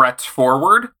threats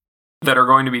forward that are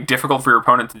going to be difficult for your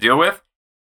opponent to deal with,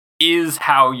 is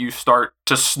how you start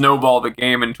to snowball the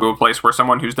game into a place where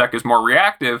someone whose deck is more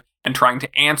reactive and trying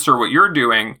to answer what you're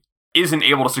doing isn't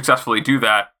able to successfully do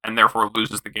that, and therefore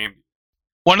loses the game.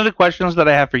 One of the questions that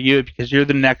I have for you, because you're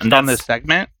the next on this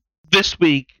segment, this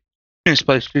week, Phoenix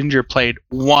Place Ginger played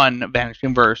 1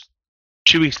 Vanishing Verse.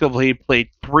 2 weeks ago, he played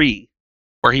 3,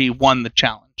 where he won the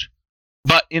challenge.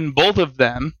 But in both of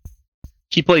them,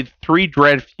 he played 3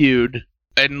 Dread Feud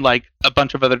and like a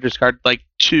bunch of other discards, like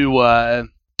 2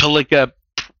 Pelika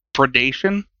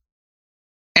Predation.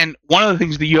 And one of the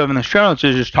things that you have in the show notes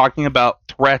is just talking about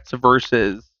threats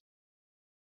versus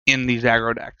in these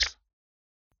aggro decks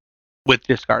with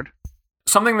discard.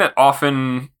 Something that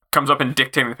often comes up in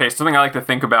dictating the pace, something I like to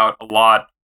think about a lot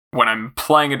when I'm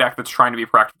playing a deck that's trying to be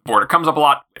proactive on the board. It comes up a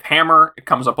lot with Hammer, it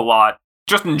comes up a lot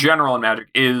just in general in Magic,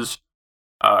 is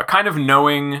kind of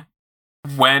knowing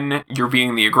when you're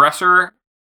being the aggressor,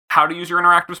 how to use your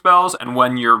interactive spells, and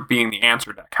when you're being the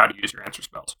answer deck, how to use your answer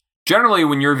spells. Generally,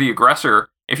 when you're the aggressor,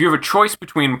 if you have a choice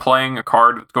between playing a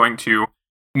card that's going to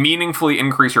meaningfully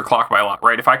increase your clock by a lot,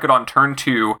 right? If I could on turn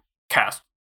 2 cast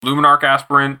Luminarch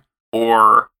Aspirant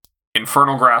or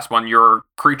Infernal Grasp on your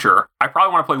creature, I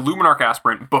probably want to play Luminarch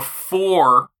Aspirant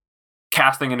before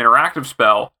casting an interactive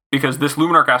spell, because this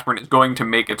Luminarch Aspirant is going to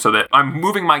make it so that I'm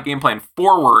moving my game plan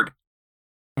forward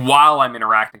while I'm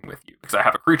interacting with you, because I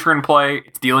have a creature in play,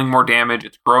 it's dealing more damage,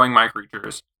 it's growing my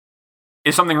creatures.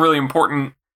 Is something really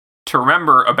important to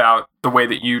remember about the way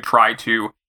that you try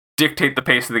to dictate the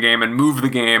pace of the game and move the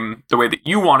game the way that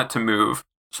you want it to move,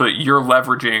 so that you're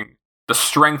leveraging the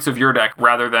strengths of your deck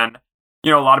rather than, a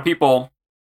lot of people,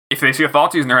 if they see a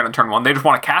Thoughtseize in their hand on turn 1, they just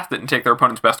want to cast it and take their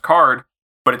opponent's best card.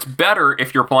 But it's better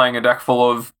if you're playing a deck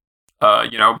full of,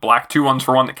 black 2/1s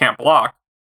for 1 that can't block,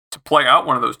 to play out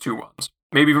one of those 2/1s.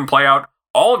 Maybe even play out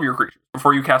all of your creatures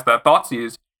before you cast that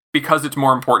Thoughtseize, because it's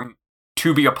more important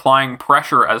to be applying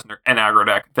pressure as an aggro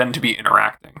deck than to be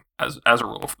interacting, as a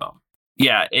rule of thumb.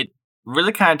 Yeah, it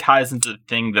really kind of ties into the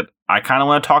thing that I kind of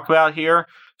want to talk about here.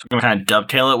 So I'm going to kind of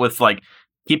dovetail it with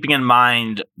keeping in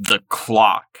mind the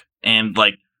clock. And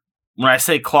when I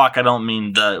say clock, I don't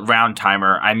mean the round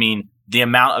timer. I mean the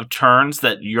amount of turns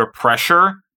that your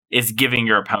pressure is giving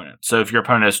your opponent. So if your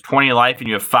opponent has 20 life and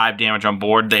you have 5 damage on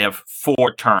board, they have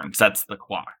 4 turns. That's the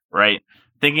clock, right?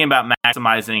 Thinking about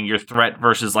maximizing your threat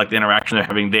versus the interaction they're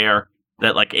having there,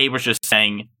 that Abe was just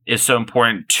saying is so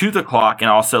important to the clock, and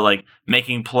also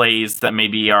making plays that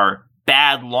maybe are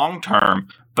bad long term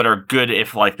but are good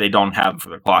if they don't have for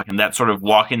the clock. And that sort of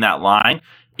walking that line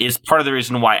is part of the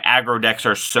reason why aggro decks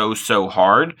are so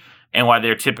hard, and why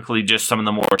they're typically just some of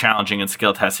the more challenging and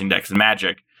skill testing decks in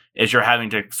Magic, is you're having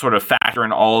to sort of factor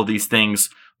in all of these things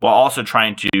while also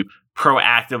trying to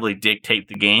proactively dictate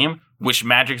the game, which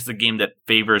Magic is the game that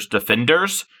favors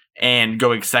defenders and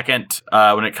going second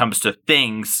when it comes to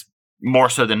things, more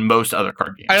so than most other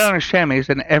card games. I don't understand,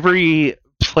 Mason. Every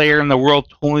player in the world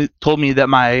told me that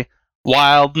my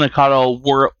Wild Nikado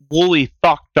Woolly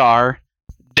Thokdar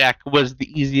deck was the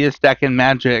easiest deck in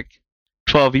Magic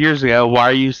 12 years ago. Why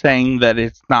are you saying that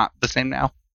it's not the same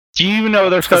now? Do you even know what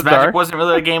those cards Magic are? Wasn't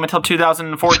really a game until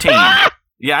 2014.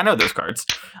 Yeah, I know those cards.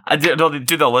 Do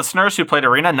the listeners who played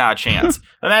Arena? Not a chance.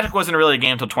 The Magic wasn't really a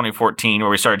game until 2014, where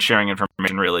we started sharing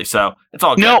information, really. So it's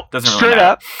all good. No, doesn't really straight matter.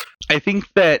 up. I think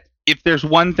that if there's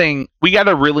one thing, we got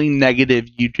a really negative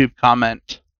YouTube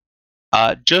comment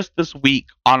just this week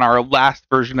on our last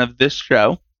version of this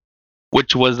show,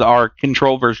 which was our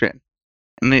control version.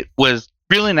 And it was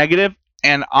really negative,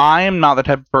 and I am not the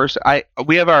type of person.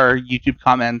 We have our YouTube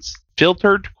comments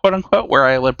filtered, quote unquote, where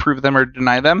I'll approve them or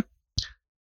deny them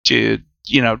to,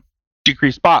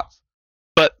 decrease bots.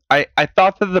 But I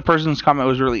thought that the person's comment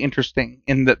was really interesting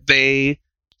in that they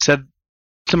said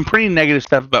some pretty negative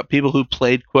stuff about people who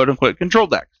played, quote unquote, control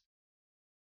decks.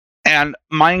 And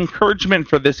my encouragement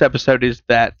for this episode is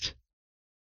that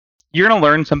you're going to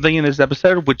learn something in this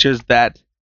episode, which is that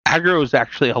aggro is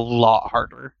actually a lot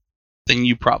harder than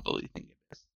you probably think it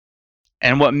is.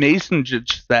 And what Mason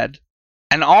just said,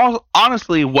 and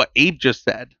honestly what Abe just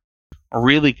said,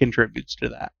 really contributes to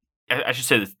that. I should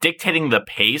say this, dictating the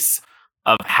pace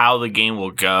of how the game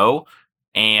will go,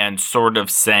 and sort of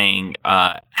saying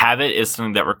Habit is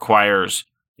something that requires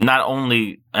not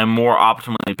only a more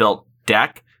optimally built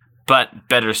deck, but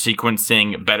better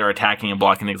sequencing, better attacking and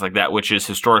blocking, things like that, which is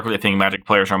historically a thing Magic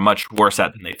players are much worse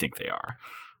at than they think they are.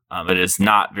 It is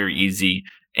not very easy,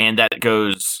 and that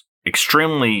goes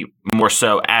extremely more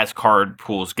so as card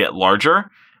pools get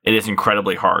larger. It is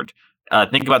incredibly hard.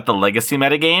 Think about the legacy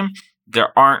metagame.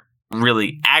 There aren't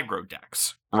really aggro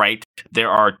decks, right? There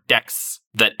are decks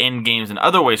that end games in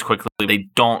other ways quickly.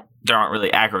 There aren't really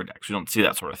aggro decks. We don't see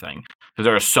that sort of thing because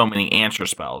there are so many answer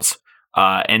spells.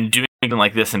 And doing something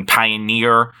like this in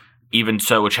Pioneer, even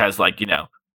so, which has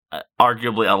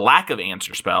arguably a lack of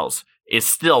answer spells, is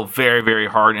still very, very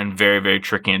hard and very, very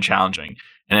tricky and challenging,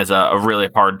 and is a really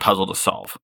hard puzzle to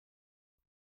solve.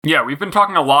 Yeah, we've been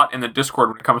talking a lot in the Discord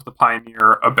when it comes to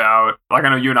Pioneer about, I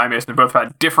know you and I, Mason, have both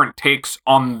had different takes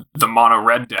on the mono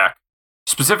red deck,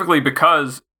 specifically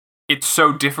because it's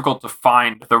so difficult to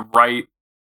find the right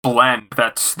blend,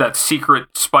 that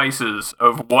secret spices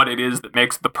of what it is that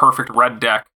makes the perfect red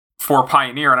deck for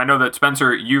Pioneer. And I know that,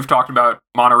 Spencer, you've talked about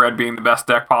mono red being the best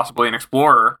deck possibly in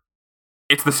Explorer.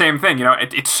 It's the same thing,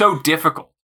 it's so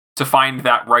difficult to find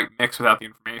that right mix without the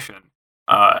information,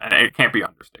 and it can't be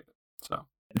understated. So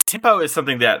tempo is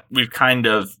something that we've kind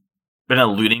of been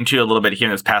alluding to a little bit here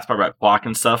in this past part about clock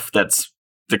and stuff. That's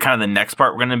the kind of the next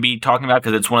part we're going to be talking about,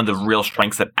 because it's one of the real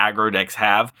strengths that aggro decks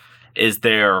have, is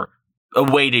they're a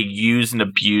way to use and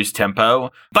abuse tempo.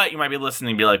 But you might be listening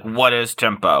and be like, what is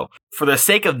tempo? For the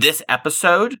sake of this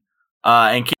episode,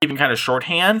 and keeping kind of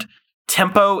shorthand,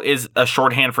 tempo is a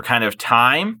shorthand for kind of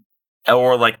time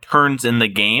or turns in the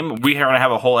game. We are going to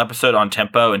have a whole episode on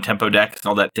tempo and tempo decks and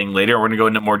all that thing later. We're going to go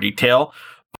into more detail.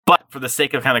 But for the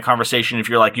sake of kind of conversation, if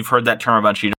you're you've heard that term a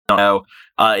bunch, you don't know,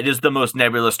 it is the most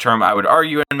nebulous term, I would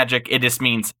argue, in Magic. It just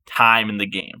means time in the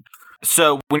game.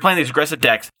 So when you're playing these aggressive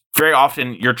decks, very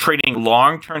often you're trading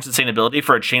long-term sustainability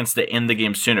for a chance to end the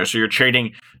game sooner. So you're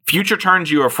trading future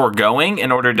turns you are foregoing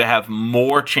in order to have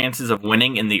more chances of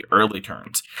winning in the early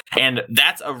turns. And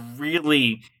that's a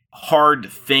really hard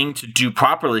thing to do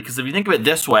properly, because if you think of it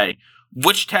this way,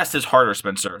 which test is harder,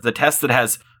 Spencer? The test that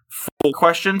has 4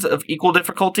 questions of equal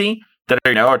difficulty that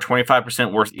are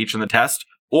 25% worth each in the test,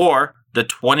 or the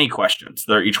 20 questions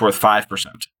that are each worth 5%?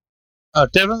 Oh,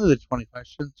 definitely the 20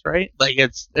 questions, right?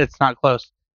 It's not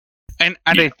close. And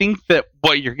I think that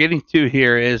what you're getting to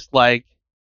here is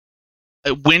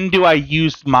when do I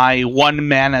use my 1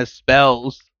 mana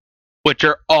spells, which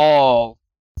are all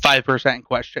 5%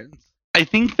 questions? I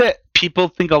think that people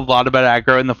think a lot about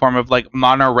aggro in the form of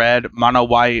mono red, mono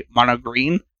white, mono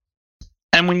green.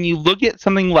 And when you look at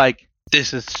something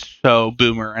this is so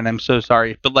boomer, and I'm so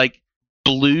sorry, but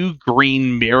blue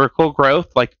green Miracle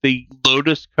Growth, the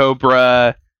Lotus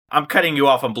Cobra. I'm cutting you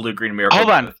off on blue green Miracle Hold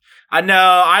Growth. on. I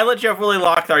know. I let Jeff Willie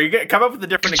lock there. You come up with a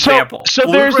different example. So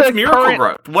there's a Miracle current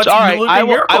Growth. What's I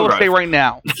will Growth? say right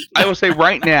now. I will say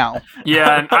right now.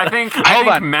 Yeah, and I think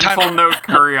Mental Note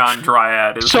Kurion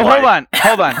Dryad is. So hold on.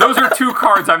 Those are 2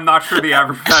 cards I'm not sure the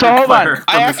average so hold player on. from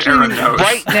I this era actually knows.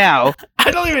 right now.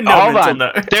 I don't even know Hold Mental on.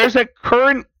 Note. There's a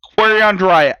current Quarion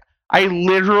Dryad. I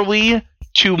literally,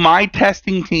 to my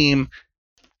testing team,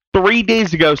 3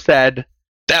 days ago said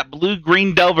that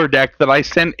blue-green Delver deck that I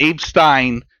sent Abe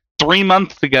Stein 3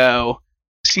 months ago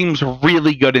seems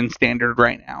really good in Standard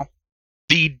right now.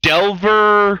 The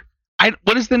Delver...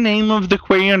 what is the name of the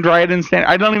Quarion Dryad in Standard?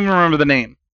 I don't even remember the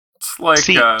name. It's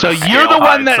See, so you're the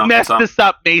one that messed this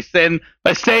up, Mason,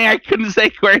 by saying I couldn't say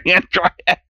Quarion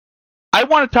Dryad. I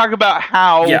want to talk about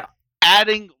how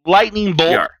adding Lightning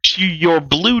Bolt to your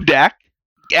blue deck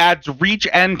adds reach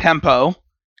and tempo,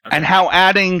 and how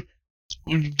adding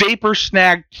Vapor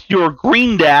Snag to your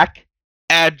green deck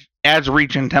adds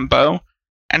reach and tempo,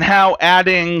 and how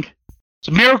adding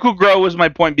Miracle Grow was my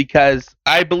point, because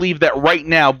I believe that right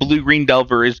now blue-green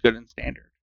Delver is good in Standard.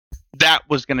 That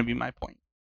was going to be my point.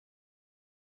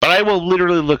 But I will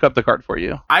literally look up the card for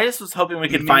you. I just was hoping we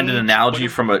could find an analogy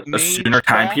from a sooner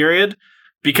time period,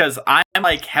 because I'm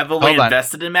heavily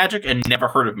invested in Magic and never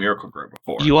heard of Miracle Grow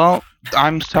before. You all,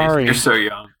 I'm sorry. You're so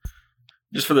young.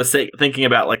 Just for the sake thinking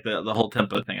about the whole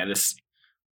tempo thing,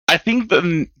 I think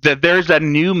that there's a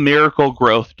new Miracle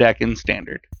Growth deck in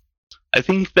Standard. I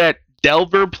think that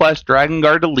Delver plus Dragon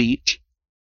Guard Elite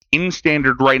in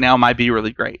Standard right now might be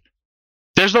really great.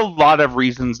 There's a lot of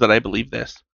reasons that I believe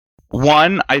this.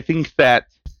 One, I think that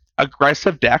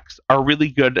aggressive decks are really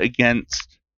good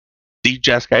against the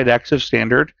Jeskai decks of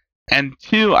Standard. And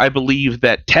 2, I believe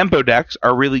that tempo decks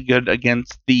are really good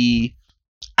against the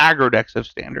aggro decks of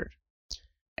Standard.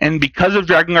 And because of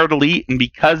Dragon Guard Elite, and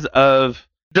because of...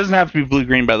 It doesn't have to be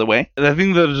blue-green, by the way. I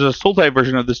think there's a Sultai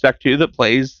version of this deck, too, that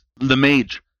plays the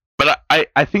Mage. But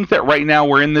I think that right now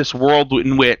we're in this world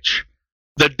in which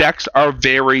the decks are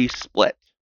very split.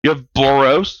 You have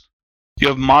Boros, you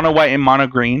have Mono White and Mono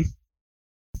Green,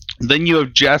 then you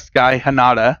have Jeskai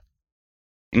Hanada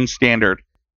in Standard.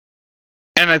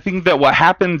 And I think that what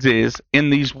happens is,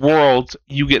 in these worlds,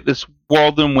 you get this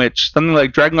world in which something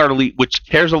like Drakengard Elite, which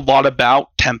cares a lot about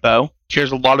tempo,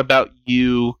 cares a lot about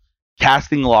you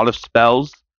casting a lot of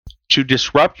spells to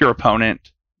disrupt your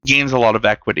opponent, gains a lot of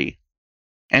equity.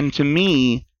 And to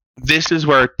me, this is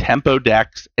where tempo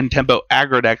decks and tempo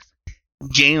aggro decks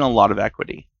gain a lot of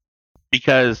equity.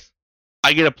 Because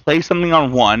I get to play something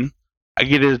on 1, I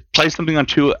get to play something on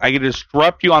 2, I get to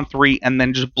disrupt you on 3, and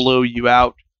then just blow you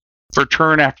out for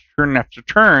turn after turn after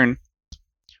turn.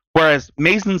 Whereas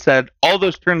Mason said, all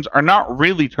those turns are not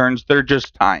really turns, they're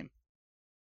just time.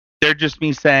 They're just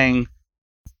me saying,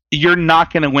 you're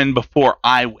not going to win before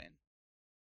I win.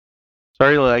 So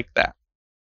I really like that.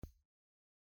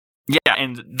 Yeah,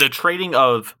 and the trading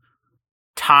of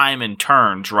time and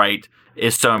turns, right,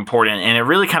 is so important. And it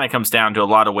really kind of comes down to a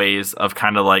lot of ways of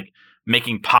kind of like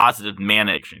making positive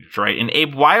mana exchanges, right? And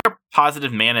Abe, why are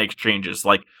positive mana exchanges?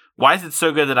 Like, why is it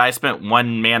so good that I spent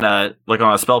 1 mana, like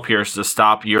on a Spell Pierce, to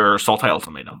stop your Sultai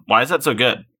Ultimatum? Why is that so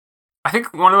good? I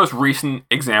think one of the most recent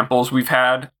examples we've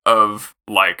had of,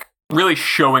 like, really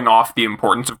showing off the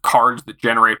importance of cards that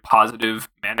generate positive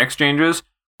mana exchanges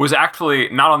was actually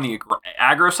not on the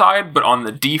aggro side, but on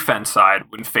the defense side,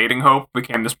 when Fading Hope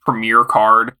became this premier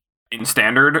card in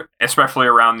Standard, especially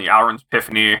around the Alrund's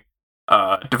Epiphany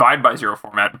Divide by Zero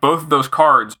format. Both of those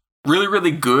cards really, really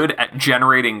good at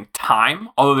generating time,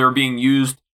 although they were being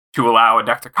used to allow a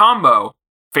deck to combo.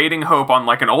 Fading Hope on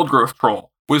like an Old Growth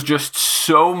Troll was just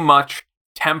so much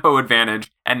tempo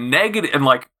advantage and negative and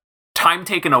like time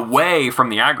taken away from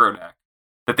the aggro deck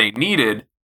that they needed,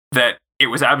 that it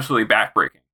was absolutely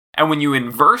backbreaking. And when you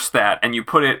inverse that and you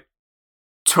put it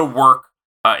to work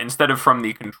instead of from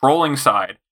the controlling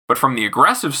side, but from the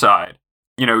aggressive side,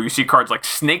 you know, you see cards like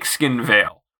Snakeskin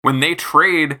Veil. When they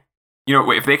trade, you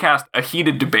know, if they cast a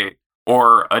Heated Debate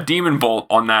or a Demon Bolt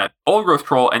on that Old Growth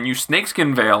Troll and you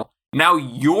Snakeskin Veil, now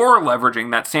you're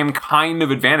leveraging that same kind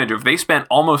of advantage if they spent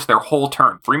almost their whole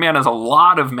turn. 3 mana is a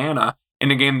lot of mana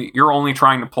in a game that you're only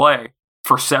trying to play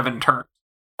for 7 turns.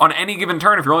 On any given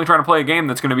turn, if you're only trying to play a game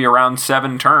that's going to be around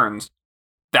 7 turns,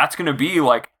 that's going to be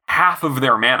like half of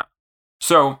their mana.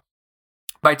 So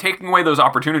by taking away those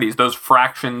opportunities, those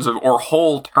fractions of or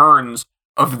whole turns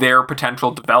of their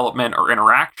potential development or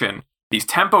interaction, these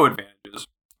tempo advantages,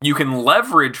 you can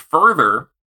leverage further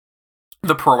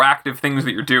the proactive things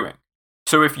that you're doing.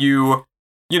 So if you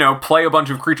play a bunch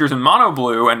of creatures in mono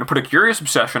blue and put a Curious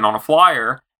Obsession on a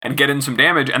flyer and get in some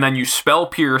damage, and then you Spell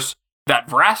Pierce that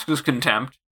Vraska's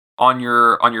Contempt on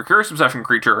your Curious Obsession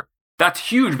creature, that's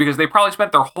huge because they probably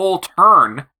spent their whole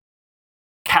turn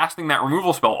casting that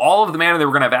removal spell. All of the mana they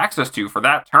were going to have access to for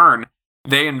that turn,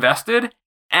 they invested,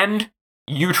 and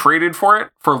you traded for it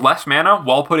for less mana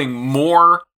while putting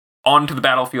more onto the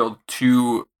battlefield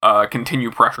to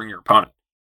continue pressuring your opponent.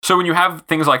 So when you have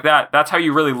things like that, that's how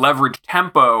you really leverage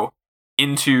tempo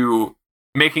into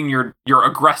making your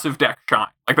aggressive deck shine.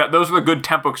 Like that, those are the good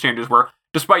tempo exchanges where,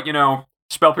 despite,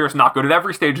 Spell Pierce not good at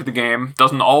every stage of the game,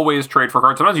 doesn't always trade for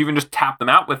cards, sometimes you even just tap them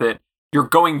out with it, you're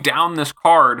going down this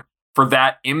card for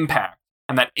that impact.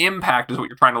 And that impact is what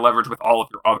you're trying to leverage with all of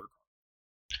your other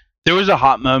cards. There was a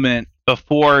hot moment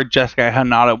before Jeskai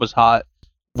Hinata was hot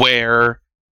where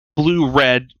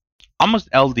blue-red, almost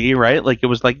LD, right? Like it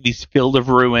was like these Field of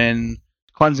Ruin,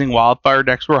 Cleansing Wildfire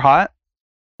decks were hot,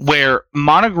 where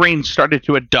Mono Green started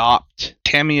to adopt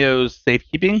Tamiyo's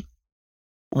Safekeeping,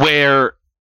 where,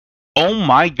 oh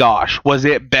my gosh, was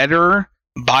it better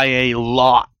by a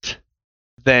lot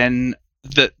than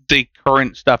the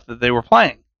current stuff that they were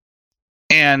playing.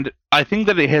 And I think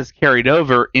that it has carried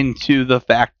over into the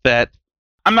fact that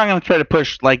I'm not going to try to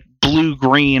push like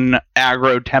blue-green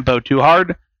aggro tempo too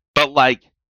hard, but like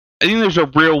I think there's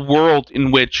a real world in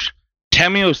which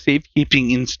Tamiyo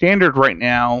Safekeeping in Standard right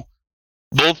now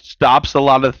both stops a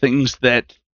lot of things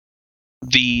that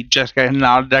the Jeskai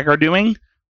Hinata deck are doing,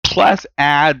 plus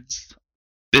adds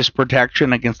this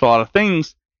protection against a lot of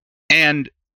things. And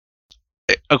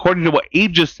according to what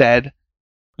Abe just said,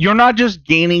 you're not just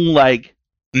gaining like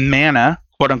mana,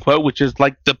 quote unquote, which is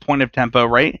like the point of tempo,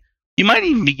 right? You might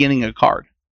even be gaining a card.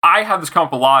 I have this come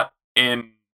up a lot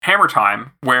in Hammer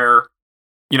Time, where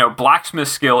Blacksmith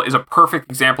Skill is a perfect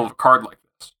example of a card like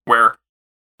this, where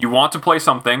you want to play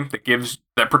something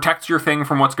that protects your thing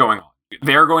from what's going on.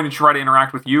 They're going to try to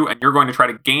interact with you, and you're going to try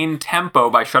to gain tempo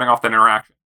by shutting off that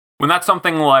interaction. When that's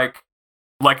something like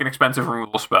an expensive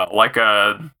removal spell, like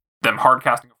them hard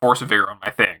casting a Force of Vigor on my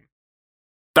thing,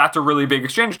 that's a really big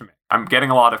exchange to me. I'm getting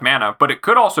a lot of mana, but it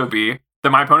could also be that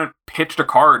my opponent pitched a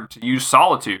card to use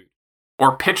Solitude,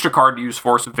 or pitched a card to use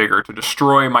Force of Vigor to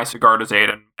destroy my Sigarda's Aid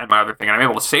and my other thing, and I'm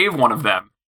able to save one of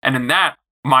them. And in that,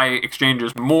 my exchange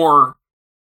is more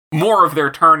more of their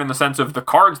turn in the sense of the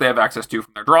cards they have access to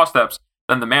from their draw steps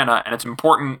than the mana, and it's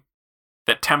important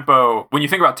that tempo, when you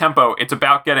think about tempo, it's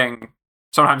about getting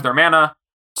sometimes their mana,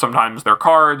 sometimes their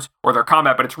cards, or their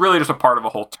combat, but it's really just a part of a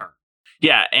whole turn.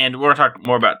 Yeah, and we're going to talk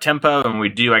more about tempo, and when we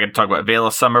do, I can talk about Veil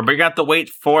of Summer, but you got to wait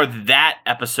for that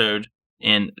episode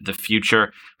in the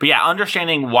future. But yeah,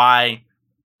 understanding why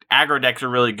aggro decks are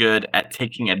really good at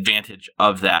taking advantage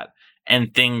of that,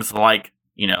 and things like,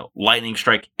 Lightning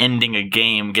Strike ending a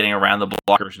game, getting around the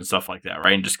blockers and stuff like that,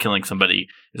 right? And just killing somebody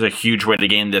is a huge way to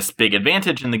gain this big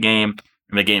advantage in the game,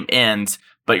 and the game ends,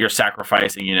 but you're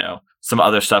sacrificing, some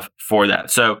other stuff for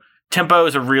that. So tempo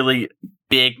is a really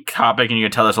big topic, and you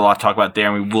can tell there's a lot to talk about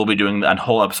there, and we will be doing a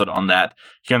whole episode on that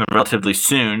here relatively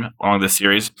soon along this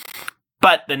series.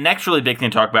 But the next really big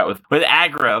thing to talk about with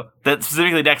aggro, that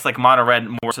specifically decks like Mono Red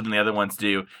more so than the other ones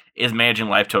do, is managing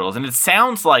life totals. And it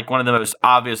sounds like one of the most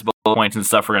obvious bullet points and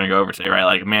stuff we're going to go over today, right?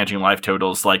 Like managing life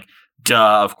totals, like,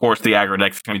 duh, of course the aggro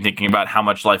deck's going to be thinking about how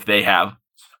much life they have.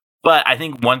 But I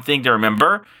think one thing to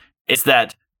remember is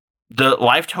that the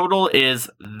life total is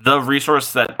the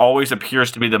resource that always appears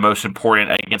to be the most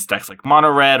important against decks like Mono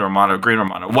Red or Mono Green or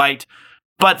Mono White.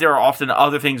 But there are often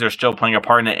other things that are still playing a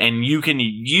part in it, and you can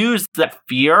use that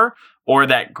fear or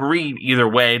that greed, either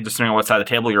way, depending on what side of the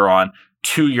table you're on,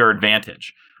 to your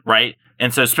advantage, right?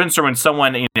 And so, Spencer, when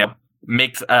someone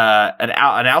makes an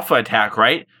alpha attack,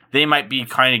 right, they might be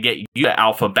trying to get you to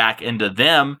alpha back into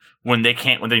them when they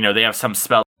can't, when they have some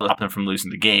spell to stop them from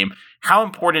losing the game. How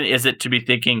important is it to be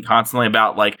thinking constantly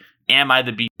about, like, am I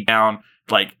the beat down?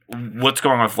 Like, what's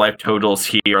going on with life totals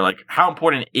here? Like, how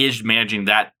important is managing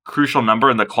that crucial number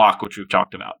in the clock, which we've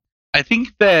talked about? I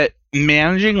think that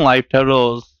managing life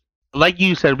totals, like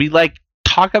you said, we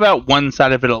talk about one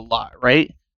side of it a lot,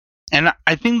 right? And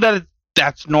I think that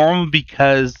that's normal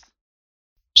because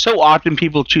so often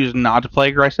people choose not to play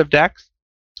aggressive decks.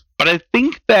 But I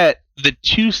think that the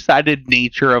two-sided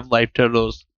nature of life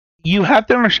totals, you have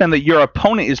to understand that your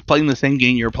opponent is playing the same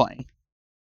game you're playing.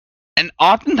 And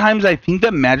oftentimes I think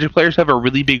that Magic players have a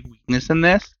really big weakness in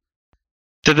this,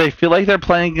 that they feel like they're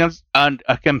playing against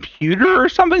a computer or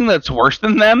something that's worse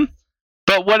than them.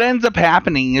 But what ends up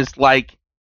happening is, like,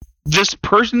 this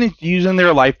person is using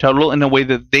their life total in a way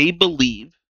that they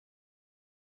believe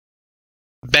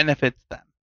benefits them.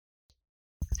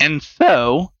 And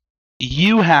so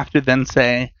you have to then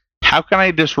say, how can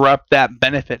I disrupt that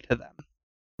benefit to them?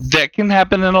 That can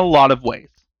happen in a lot of ways.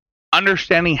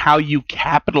 Understanding how you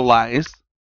capitalize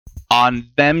on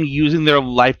them using their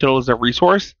life total as a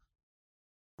resource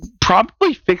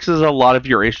probably fixes a lot of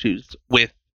your issues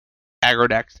with aggro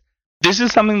decks. This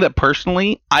is something that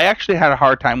personally I actually had a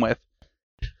hard time with.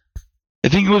 I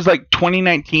think it was like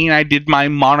 2019 I did my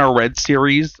Mono Red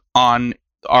series on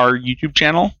our YouTube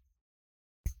channel,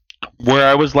 where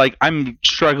I was like, I'm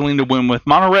struggling to win with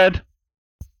Mono Red.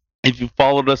 If you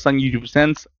followed us on YouTube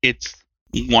since, it's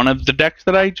one of the decks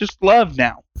that I just love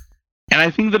now. And I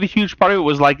think that a huge part of it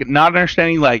was, like, not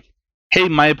understanding, like, hey,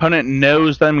 my opponent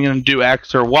knows that I'm going to do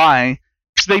X or Y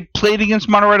because they played against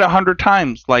Mono Red 100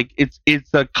 times. Like, it's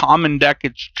a common deck,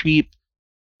 it's cheap.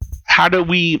 How do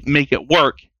we make it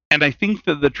work? And I think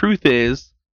that the truth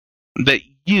is that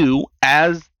you,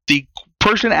 as the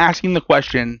person asking the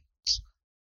question,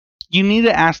 you need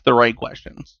to ask the right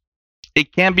questions.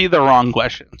 It can't be the wrong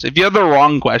questions. If you have the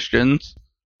wrong questions,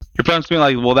 your opponent's going to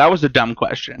be like, well, that was a dumb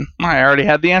question. I already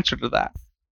had the answer to that.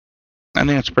 I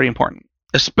think that's pretty important,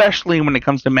 especially when it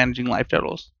comes to managing life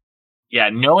totals. Yeah,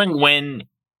 knowing when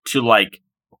to, like,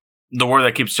 the word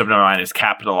that keeps jumping in my mind is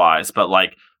capitalize, but,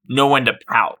 like, know when to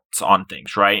pout on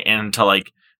things, right? And to,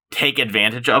 like, take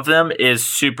advantage of them is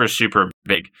super, super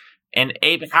big. And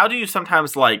Abe, how do you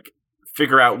sometimes, like,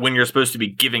 figure out when you're supposed to be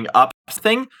giving up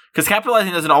thing? Because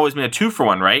capitalizing doesn't always mean a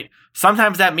 2-for-1, right?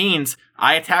 Sometimes that means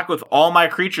I attack with all my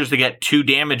creatures to get 2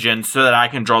 damage in so that I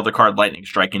can draw the card Lightning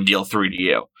Strike and deal 3 to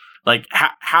you. Like,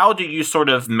 how do you sort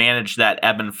of manage that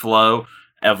ebb and flow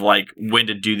of, like, when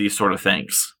to do these sort of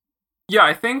things? Yeah,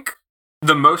 I think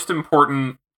the most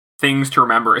important things to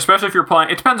remember, especially if you're playing,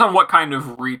 it depends on what kind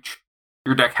of reach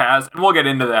your deck has, and we'll get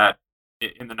into that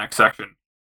in the next section.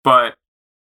 But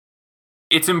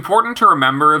it's important to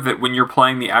remember that when you're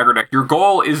playing the aggro deck, your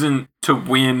goal isn't to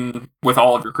win with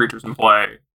all of your creatures in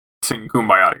play, singing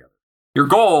Kumbaya together. Your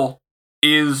goal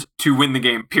is to win the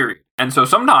game, period. And so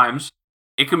sometimes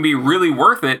it can be really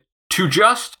worth it to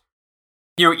just,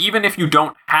 even if you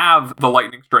don't have the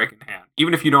Lightning Strike in hand,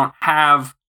 even if you don't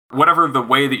have whatever the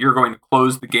way that you're going to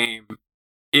close the game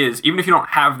is, even if you don't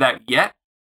have that yet,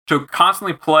 to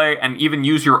constantly play and even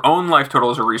use your own life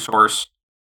total as a resource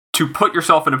to put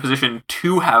yourself in a position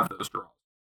to have those draws,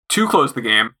 to close the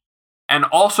game, And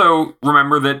also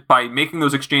remember that by making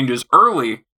those exchanges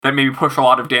early, that maybe push a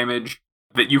lot of damage,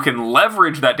 that you can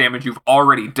leverage that damage you've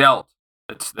already dealt,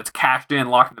 that's cashed in,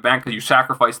 locked in the bank, because you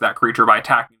sacrifice that creature by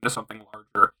attacking into something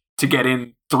larger to get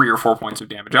in 3 or 4 points of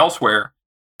damage elsewhere.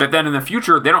 That then in the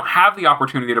future, they don't have the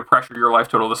opportunity to pressure your life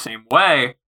total the same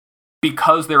way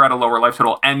because they're at a lower life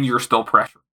total and you're still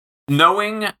pressured.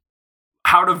 Knowing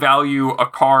how to value a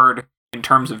card in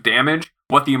terms of damage,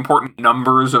 what the important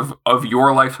numbers of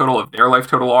your life total, of their life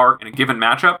total are in a given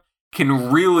matchup,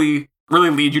 can really, really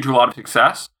lead you to a lot of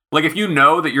success. Like if you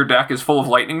know that your deck is full of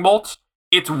lightning bolts,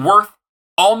 it's worth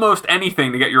almost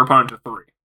anything to get your opponent to 3,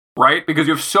 right? Because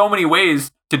you have so many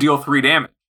ways to deal 3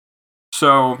 damage.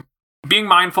 So being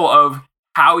mindful of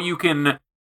how you can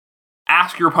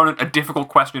ask your opponent a difficult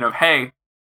question of, hey,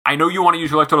 I know you want to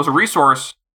use your life total as a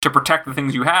resource to protect the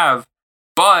things you have,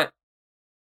 but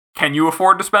can you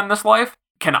afford to spend this life?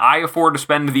 Can I afford to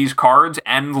spend these cards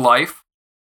and life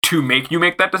to make you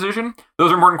make that decision?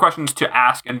 Those are important questions to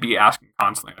ask and be asking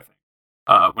constantly, I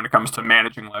think, when it comes to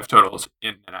managing life totals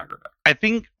in an aggro deck. I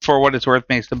think, for what it's worth,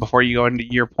 Mason, before you go into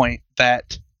your point,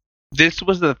 that this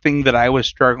was the thing that I was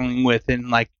struggling with in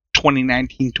like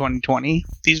 2019, 2020,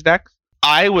 these decks.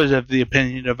 I was of the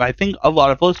opinion of, I think, a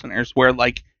lot of listeners where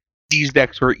like these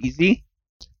decks were easy.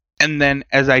 And then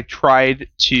as I tried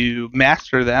to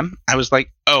master them, I was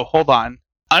like, oh, hold on.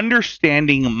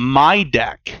 Understanding my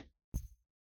deck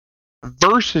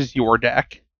versus your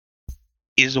deck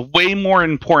is way more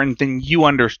important than you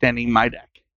understanding my deck.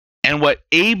 And what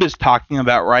Abe is talking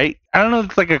about, right? I don't know if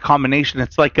it's like a combination.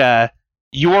 It's like a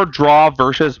your draw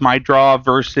versus my draw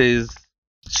versus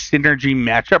synergy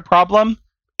matchup problem.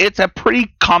 It's a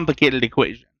pretty complicated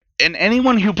equation. And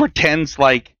anyone who pretends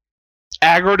like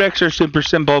aggro decks are super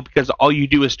simple because all you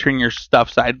do is turn your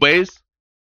stuff sideways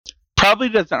probably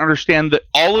doesn't understand that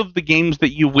all of the games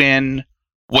that you win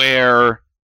where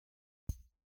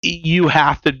you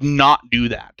have to not do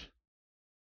that,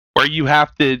 where you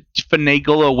have to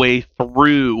finagle a way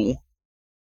through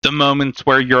the moments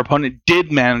where your opponent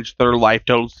did manage their life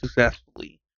total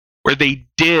successfully, where they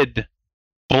did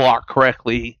block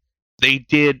correctly, they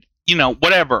did,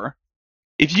 whatever.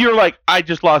 If you're like, I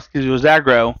just lost because it was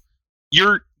aggro,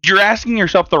 you're asking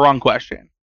yourself the wrong question.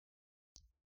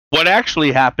 What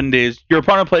actually happened is your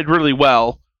opponent played really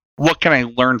well. What can I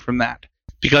learn from that?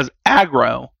 Because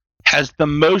aggro has the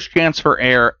most chance for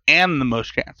error and the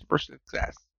most chance for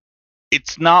success.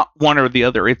 It's not one or the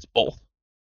other, it's both.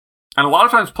 And a lot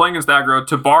of times playing against aggro,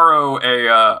 to borrow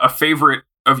a favorite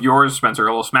of yours, Spencer, a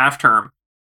little Smash term,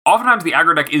 oftentimes the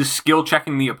aggro deck is skill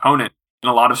checking the opponent in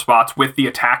a lot of spots with the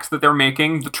attacks that they're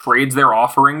making, the trades they're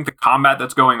offering, the combat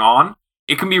that's going on.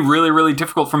 It can be really, really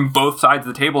difficult from both sides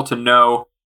of the table to know,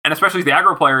 and especially as the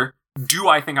aggro player, do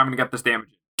I think I'm going to get this damage?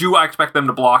 Do I expect them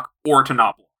to block or to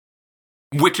not block?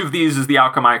 Which of these is the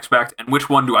outcome I expect, and which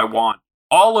one do I want?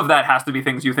 All of that has to be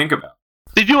things you think about.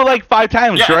 They do it like 5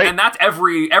 times, right? And that's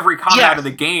every combat of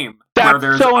the game where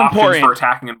there's so options important for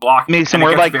attacking and blocking. Mason, and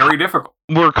we're like very difficult.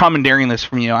 We're commandeering this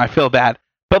from you. I feel bad.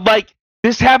 But like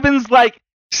this happens like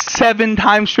 7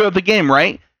 times throughout the game,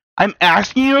 right? I'm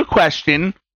asking you a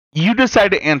question, you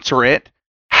decide to answer it.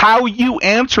 How you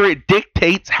answer it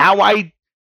dictates how I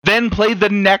then play the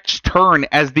next turn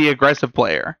as the aggressive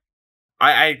player.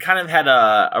 I kind of had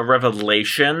a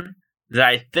revelation that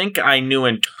I think I knew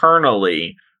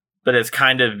internally, but it's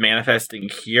kind of manifesting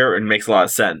here and makes a lot of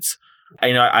sense.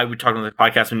 I would talk on the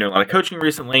podcast, been doing a lot of coaching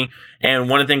recently, and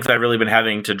one of the things I've really been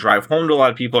having to drive home to a lot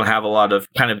of people and have a lot of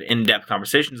kind of in-depth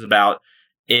conversations about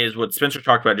is what Spencer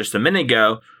talked about just a minute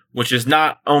ago, which is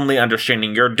not only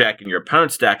understanding your deck and your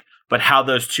opponent's deck, but how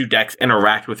those two decks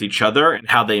interact with each other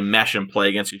and how they mesh and play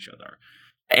against each other.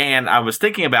 And I was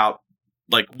thinking about,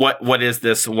 like, what is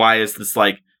this? Why is this,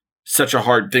 like, such a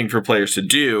hard thing for players to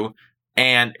do?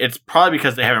 And it's probably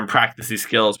because they haven't practiced these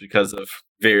skills because of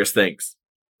various things.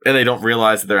 And they don't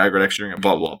realize that they're aggro decks doing it,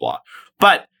 blah, blah, blah.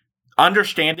 But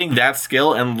understanding that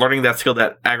skill and learning that skill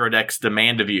that aggro decks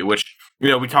demand of you, which, we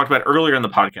talked about earlier in the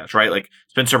podcast, right? Like,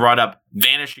 Spencer brought up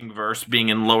Vanishing Verse being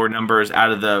in lower numbers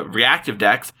out of the reactive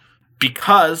decks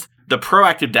because the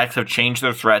proactive decks have changed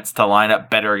their threats to line up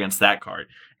better against that card.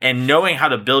 And knowing how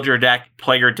to build your deck,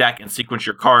 play your deck, and sequence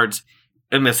your cards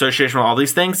in association with all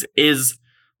these things is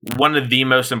one of the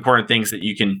most important things that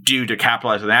you can do to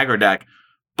capitalize on an aggro deck.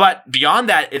 But beyond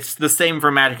that, it's the same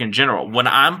for Magic in general. When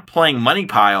I'm playing Money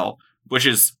Pile, which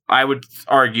is, I would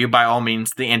argue, by all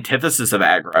means, the antithesis of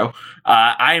aggro,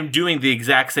 I am doing the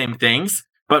exact same things,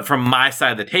 but from my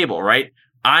side of the table, right?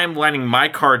 I'm lining my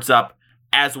cards up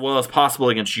as well as possible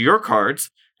against your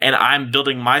cards, and I'm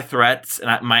building my threats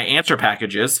and my answer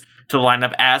packages to line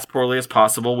up as poorly as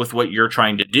possible with what you're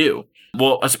trying to do.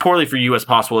 well, as poorly for you as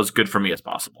possible, as good for me as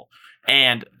possible.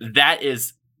 And that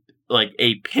is like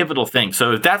a pivotal thing.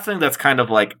 So if that's something that's kind of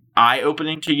like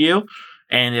eye-opening to you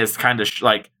and is kind of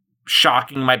like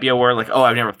shocking might be a word, like, oh,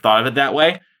 I've never thought of it that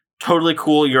way. Totally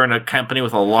cool. You're in a company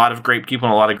with a lot of great people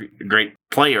and a lot of great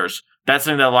players. That's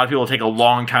something that a lot of people take a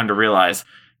long time to realize.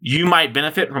 You might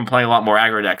benefit from playing a lot more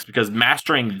aggro decks because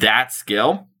mastering that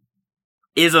skill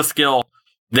is a skill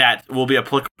that will be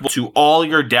applicable to all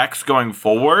your decks going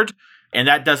forward. And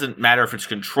that doesn't matter if it's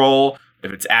control,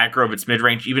 if it's aggro, if it's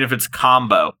mid-range, even if it's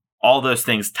combo. All those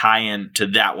things tie in to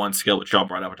that one skill, which y'all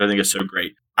brought up, which I think is so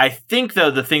great. I think,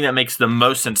 though, the thing that makes the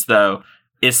most sense, though,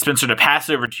 is, Spencer, to pass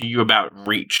over to you about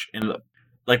reach. And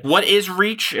like, what is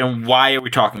reach and why are we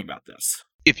talking about this?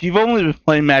 If you've only been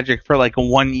playing Magic for like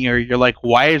 1 year, you're like,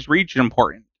 why is reach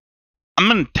important? I'm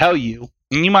going to tell you,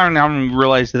 and you might not even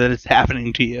realize that it's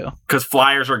happening to you. Because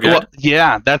flyers are good? Well,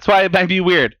 yeah, that's why it might be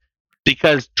weird.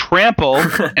 Because trample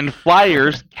and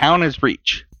flyers count as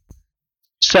reach.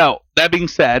 So, that being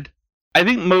said, I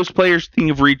think most players think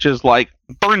of reach as like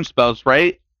burn spells,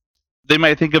 right? They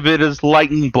might think of it as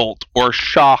lightning bolt or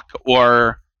shock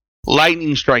or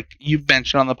lightning strike you've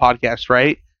mentioned on the podcast,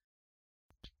 right?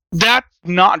 That's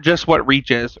not just what reach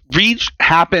is. Reach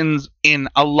happens in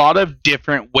a lot of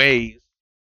different ways.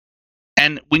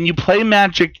 And when you play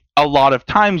Magic a lot of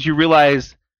times, you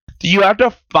realize that you have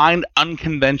to find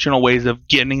unconventional ways of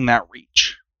getting that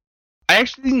reach. I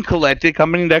actually think Collected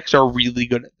Company decks are really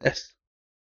good at this.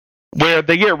 Where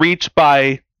they get reached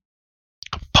by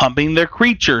pumping their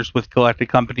creatures with Collected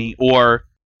Company or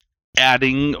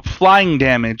adding flying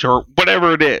damage or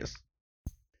whatever it is.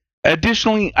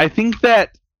 Additionally, I think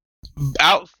that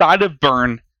outside of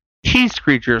burn, haste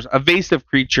creatures, evasive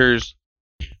creatures,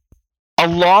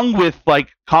 along with like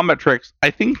combat tricks,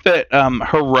 I think that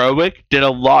Heroic did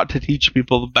a lot to teach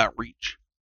people about reach.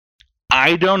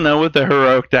 I don't know what the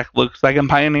Heroic deck looks like in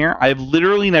Pioneer. I've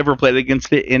literally never played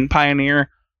against it in Pioneer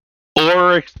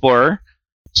or Explorer,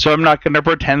 so I'm not going to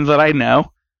pretend that I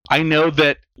know. I know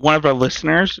that one of our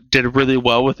listeners did really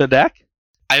well with the deck.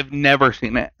 I've never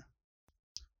seen it.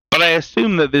 But I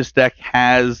assume that this deck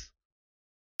has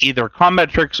either combat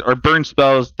tricks or burn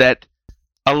spells that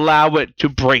allow it to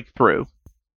break through.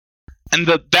 And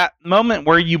that moment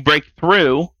where you break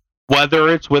through, whether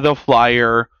it's with a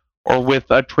flyer or with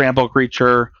a trample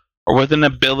creature or with an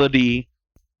ability,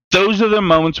 those are the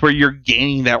moments where you're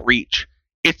gaining that reach.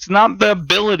 It's not the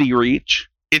ability reach,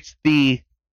 it's the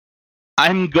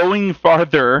I'm going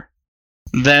farther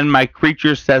than my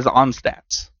creature says on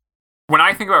stats. When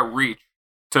I think about reach,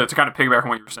 to kind of piggyback on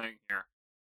what you were saying here,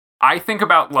 I think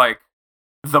about like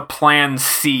the plan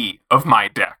C of my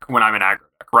deck when I'm an aggro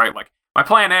deck, right? Like my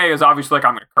plan A is obviously like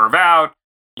I'm going to curve out,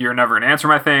 you're never going to answer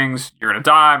my things, you're going to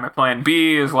die. My plan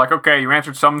B is like, okay, you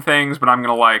answered some things, but I'm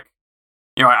going to like,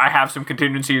 you know, I have some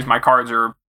contingencies, my cards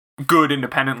are good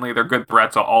independently, they're good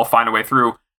threats, I'll find a way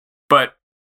through. But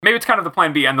maybe it's kind of the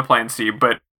plan B and the plan C,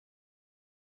 but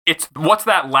it's what's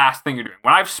that last thing you're doing?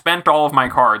 When I've spent all of my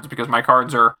cards, because my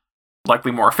cards are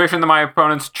likely more efficient than my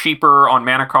opponents, cheaper on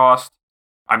mana cost,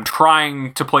 I'm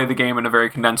trying to play the game in a very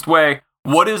condensed way.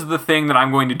 What is the thing that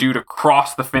I'm going to do to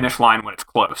cross the finish line when it's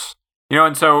close? You know,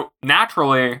 and so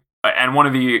naturally, and one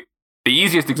of the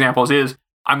easiest examples is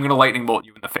I'm going to lightning bolt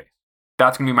you in the face.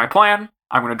 That's going to be my plan.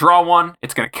 I'm going to draw one.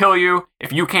 It's going to kill you.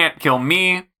 If you can't kill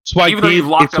me, even though you've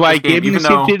locked up this game, even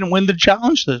though didn't win the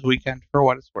challenge this weekend, for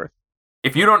what it's worth.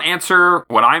 If you don't answer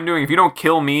what I'm doing, if you don't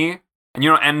kill me, and you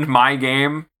don't end my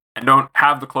game, and don't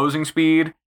have the closing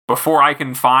speed before I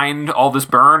can find all this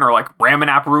burn, or like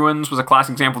Ramunap Ruins was a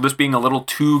classic example of this being a little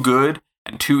too good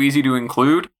and too easy to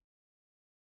include.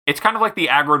 It's kind of like the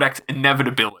aggro deck's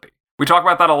inevitability. We talk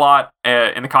about that a lot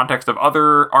in the context of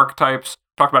other archetypes.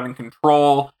 Talk about in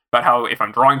Control, about how if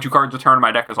I'm drawing 2 cards a turn,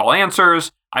 my deck has all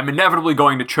answers. I'm inevitably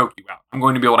going to choke you out. I'm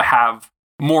going to be able to have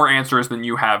more answers than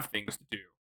you have things to do.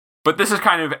 But this is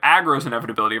kind of aggro's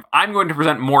inevitability. If I'm going to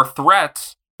present more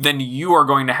threats, then you are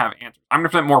going to have answers. I'm going to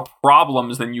present more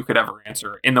problems than you could ever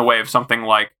answer in the way of something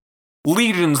like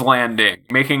Legion's Landing,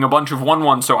 making a bunch of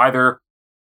 1/1, so either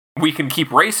we can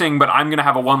keep racing, but I'm going to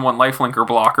have a 1/1 lifelinker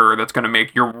blocker that's going to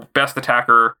make your best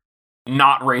attacker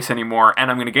not race anymore, and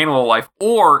I'm going to gain a little life,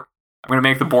 or I'm going to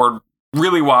make the board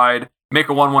really wide, make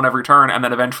a 1/1 every turn, and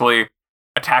then eventually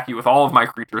attack you with all of my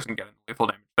creatures and get lethal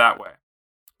damage that way.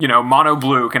 You know, mono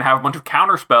blue can have a bunch of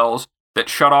counter spells that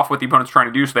shut off what the opponent's trying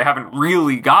to do, so they haven't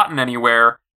really gotten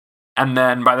anywhere, and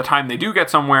then by the time they do get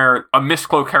somewhere, a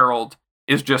Mistcloak Herald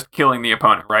is just killing the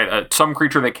opponent, right? Some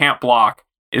creature they can't block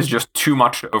is just too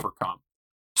much to overcome.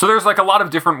 So there's like a lot of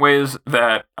different ways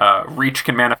that reach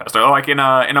can manifest. Like in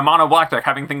a mono black deck,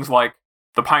 having things like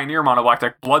the Pioneer mono black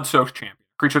deck Blood-Soaked Champion,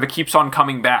 a creature that keeps on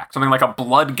coming back, something like a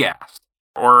Bloodghast,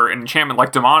 or an enchantment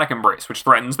like Demonic Embrace, which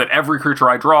threatens that every creature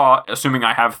I draw, assuming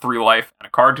I have 3 life and a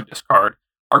card to discard,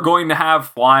 are going to have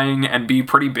flying and be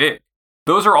pretty big.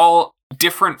 Those are all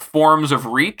different forms of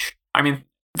reach. I mean,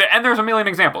 and there's a million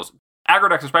examples. Aggro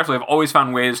decks especially have always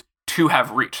found ways to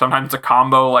have reach. Sometimes it's a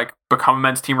combo like Become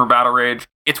Immense Temur Battle Rage.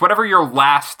 It's whatever your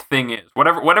last thing is.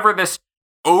 Whatever this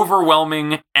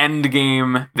overwhelming end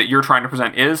game that you're trying to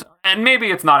present is, and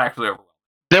maybe it's not actually overwhelming.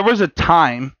 There was a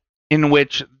time in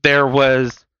which there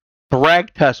was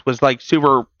Thragtusk was like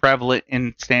super prevalent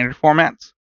in standard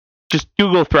formats. Just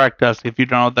Google Thragtusk if you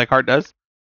don't know what that card does.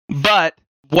 But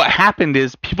what happened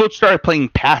is people started playing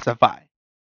Pacify,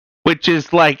 which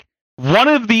is like one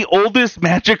of the oldest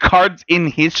Magic cards in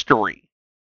history.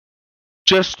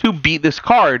 Just to beat this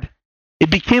card, it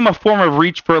became a form of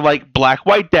reach for like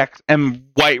black-white decks and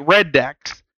white-red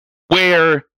decks,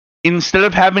 where instead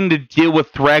of having to deal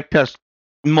with Thragtusk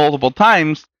multiple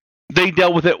times, they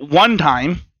dealt with it one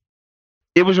time.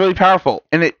 It was really powerful,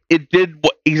 and it did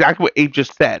exactly what Abe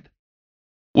just said,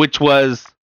 which was,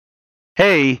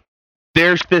 hey,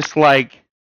 there's this like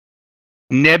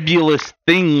nebulous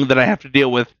thing that I have to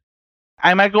deal with.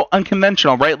 I might go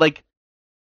unconventional, right? Like,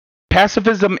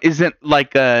 pacifism isn't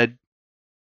like a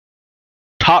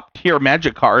top tier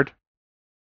Magic card,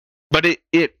 but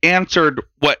it answered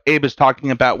what Abe is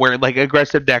talking about, where like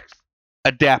aggressive decks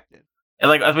adapted. And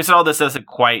like, as we said, all this doesn't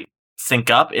quite sync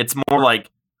up. It's more like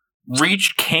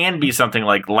reach can be something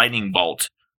like Lightning Bolt,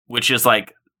 which is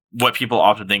like what people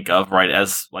often think of, right,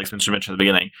 as like Spencer mentioned at the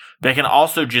beginning. But it can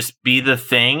also just be the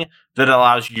thing that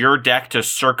allows your deck to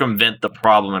circumvent the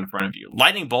problem in front of you.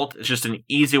 Lightning Bolt is just an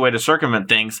easy way to circumvent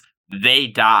things. They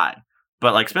die.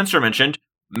 But like Spencer mentioned,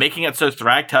 making it so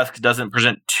Thragtusk doesn't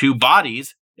present 2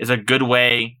 bodies is a good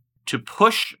way to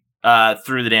push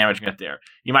through the damage and get there.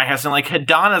 You might have something like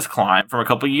Hidana's Climb from a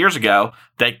couple years ago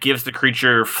that gives the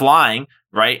creature flying,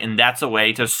 right? And that's a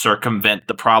way to circumvent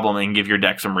the problem and give your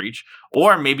deck some reach.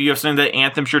 Or maybe you have something that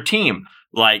anthems your team,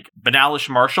 like Banalish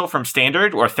Marshal from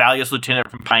Standard or Thalia's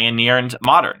Lieutenant from Pioneer and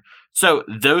Modern. So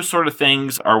those sort of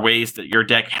things are ways that your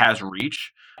deck has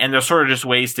reach, and they're sort of just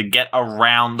ways to get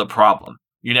around the problem.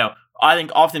 You know, I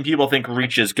think often people think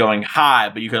reach is going high,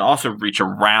 but you can also reach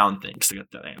around things to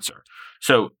get that answer.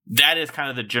 So that is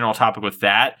kind of the general topic with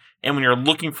that. And when you're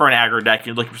looking for an aggro deck,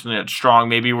 you're looking for something that's strong,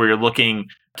 maybe where you're looking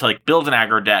to like build an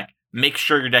aggro deck, make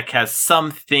sure your deck has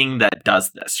something that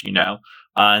does this, you know?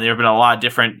 And there have been a lot of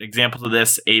different examples of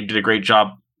this. Abe did a great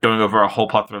job going over a whole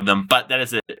plethora of them, but that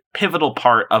is a pivotal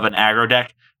part of an aggro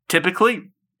deck,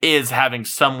 typically, is having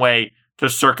some way to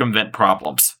circumvent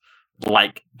problems,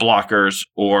 like blockers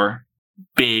or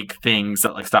big things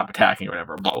that like stop attacking or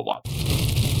whatever, blah, blah, blah.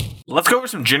 Let's go over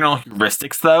some general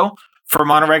heuristics, though, for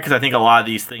mono red, because I think a lot of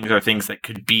these things are things that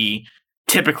could be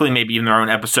typically maybe even their own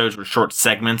episodes or short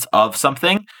segments of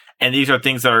something. And these are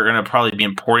things that are going to probably be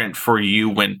important for you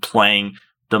when playing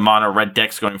the mono red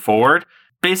decks going forward.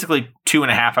 Basically,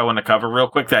 2.5 I want to cover real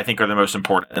quick that I think are the most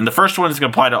important. And the first one is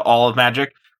going to apply to all of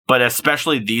Magic, but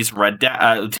especially these red decks.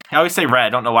 I always say red. I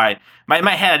don't know why. In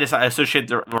my head, I associate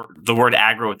the word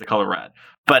aggro with the color red,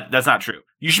 but that's not true.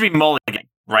 You should be mulliganing,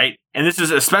 right? And this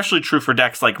is especially true for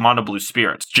decks like Mono Blue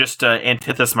Spirits, just to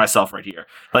antithesis myself right here.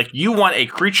 Like, you want a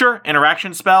creature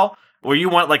interaction spell, or you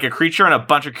want like a creature and a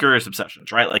bunch of Curious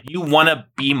Obsessions, right? Like, you want to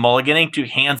be mulliganing to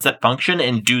hands that function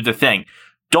and do the thing.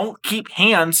 Don't keep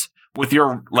hands with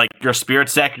your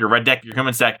Spirits deck, your red deck, your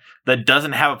Humans deck that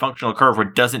doesn't have a functional curve or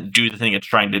doesn't do the thing it's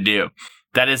trying to do.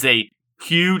 That is a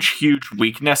huge, huge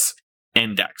weakness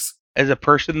in decks. As a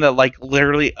person that like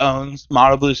literally owns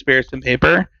Mono Blue Spirits in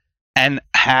paper and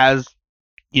has,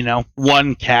 you know,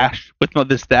 1 cash with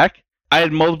this deck, I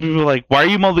had multiple people like, why are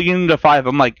you mulliganing to 5?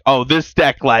 I'm like, oh, this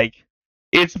deck, like,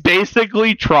 it's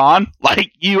basically Tron.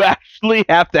 Like, you actually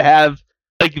have to have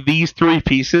like these 3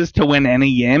 pieces to win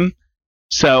any game.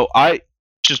 So I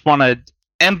just want to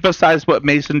emphasize what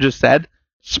Mason just said.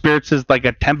 Spirits is like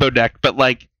a tempo deck, but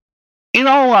like, in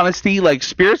all honesty, like,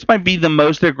 Spirits might be the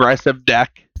most aggressive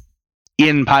deck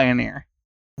in Pioneer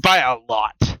by a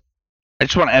lot. I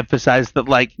just want to emphasize that,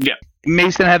 like, yeah.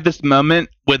 Mason had this moment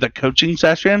with a coaching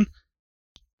session.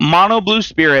 Mono Blue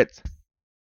Spirits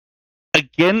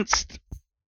against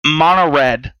Mono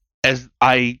Red, as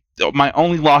my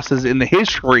only losses in the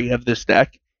history of this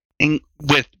deck,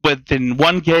 within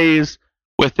 1Ks,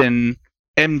 within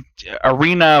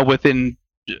Arena, within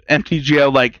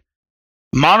MTGO, like,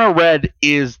 Mono Red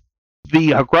is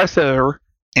the aggressor,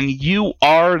 and you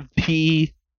are the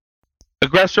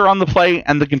aggressor on the play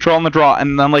and the control on the draw,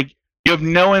 and then like you have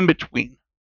no in between.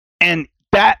 And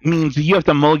that means you have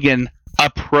to mulligan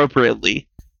appropriately.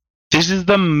 This is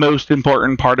the most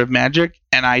important part of Magic,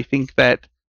 and I think that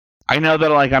I know that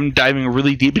like I'm diving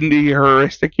really deep into your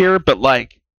heuristic here, but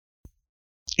like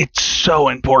it's so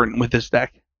important with this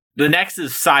deck. The next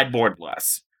is sideboard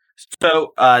less.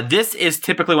 So this is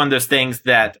typically one of those things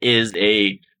that is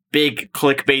a big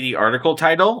clickbaity article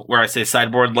title where I say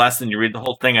sideboard less and you read the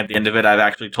whole thing. At the end of it, I've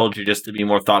actually told you just to be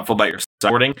more thoughtful about your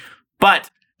sideboarding. But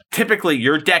typically,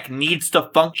 your deck needs to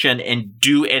function and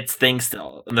do its thing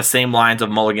still in the same lines of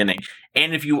mulliganing.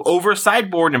 And if you over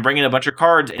sideboard and bring in a bunch of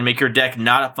cards and make your deck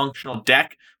not a functional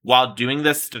deck while doing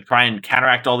this to try and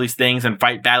counteract all these things and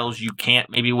fight battles you can't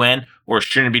maybe win or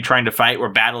shouldn't be trying to fight, or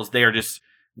battles they are just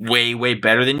way, way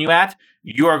better than you at,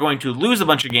 you are going to lose a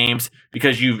bunch of games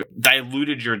because you've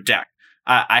diluted your deck.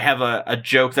 I have a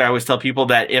joke that I always tell people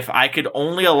that if I could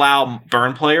only allow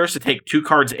burn players to take 2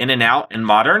 cards in and out in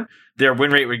Modern, their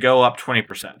win rate would go up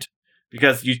 20%.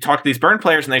 Because you talk to these burn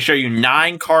players and they show you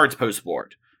 9 cards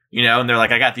post-board. You know, and they're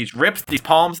like, I got these Rips, these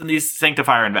Palms, and these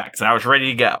Sanctifier Invects, and I was ready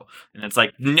to go. And it's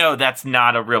like, no, that's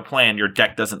not a real plan. Your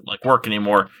deck doesn't like work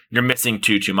anymore. You're missing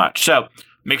too much. So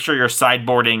make sure you're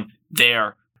sideboarding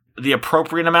there the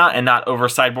appropriate amount and not over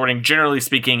sideboarding. Generally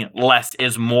speaking, less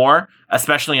is more,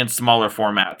 especially in smaller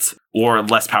formats or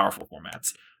less powerful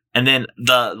formats. And then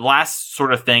the last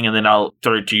sort of thing, and then I'll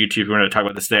throw it to you two if you want to talk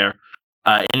about this there.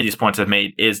 Any of these points I've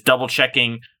made is double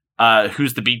checking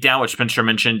who's the beatdown, which Spencer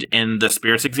mentioned in the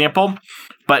Spirits example.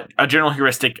 But a general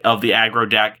heuristic of the aggro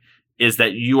deck is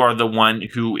that you are the one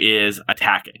who is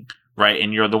attacking, right?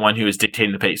 And you're the one who is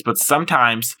dictating the pace. But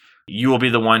sometimes you will be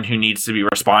the one who needs to be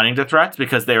responding to threats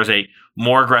because there's a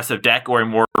more aggressive deck or a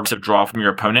more aggressive draw from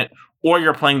your opponent, or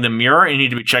you're playing the mirror and you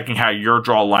need to be checking how your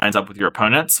draw lines up with your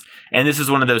opponent's. And this is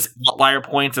one of those outlier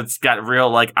points that's got real,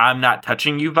 like, I'm not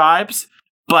touching you vibes,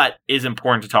 but is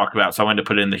important to talk about. So I wanted to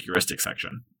put it in the heuristic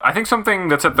section. I think something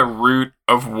that's at the root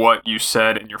of what you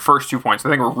said in your first 2 points, I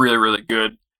think were really, really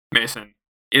good, Mason,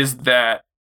 is that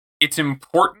it's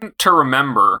important to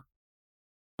remember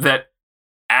that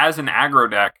as an aggro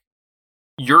deck,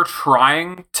 you're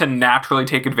trying to naturally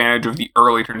take advantage of the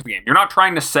early turns of the game. You're not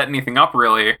trying to set anything up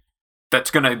really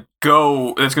that's going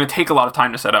to take a lot of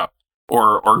time to set up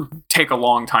or take a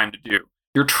long time to do.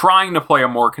 You're trying to play a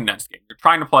more condensed game. You're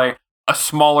trying to play a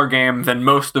smaller game than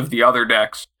most of the other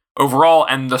decks overall,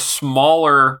 and the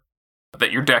smaller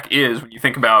that your deck is, when you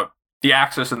think about the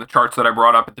axis and the charts that I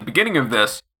brought up at the beginning of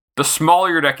this, the smaller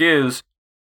your deck is,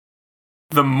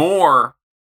 the more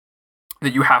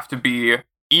that you have to be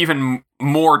even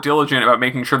more diligent about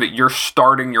making sure that you're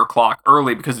starting your clock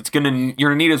early, because you're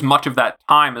gonna need as much of that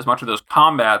time, as much of those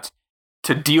combats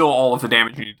to deal all of the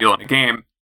damage you need to deal in a game.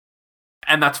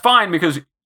 And that's fine, because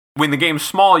when the game's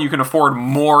small, you can afford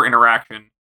more interaction,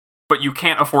 but you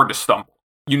can't afford to stumble.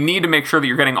 You need to make sure that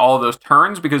you're getting all of those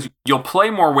turns, because you'll play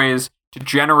more ways to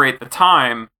generate the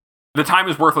time. The time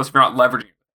is worthless if you're not leveraging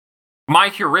it. My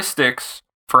heuristics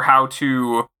for how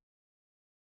to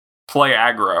play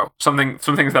aggro, some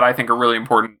things that I think are really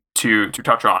important to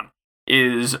touch on,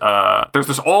 is there's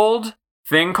this old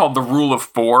thing called the Rule of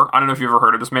 4. I don't know if you've ever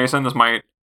heard of this, Mason.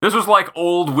 This was like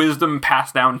old wisdom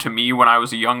passed down to me when I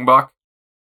was a young buck,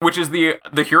 which is the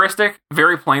heuristic,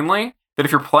 very plainly, that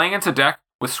if you're playing into deck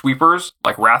with sweepers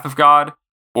like Wrath of God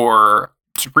or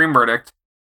Supreme Verdict,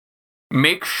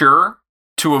 make sure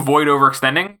to avoid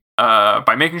overextending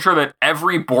by making sure that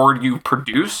every board you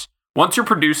produce, once you're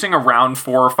producing around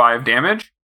 4 or 5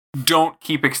 damage, don't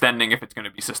keep extending if it's going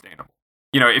to be sustainable.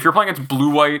 You know, if you're playing against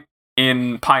blue-white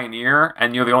in Pioneer,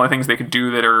 and the only things they could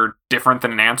do that are different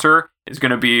than an answer is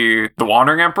going to be the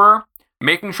Wandering Emperor,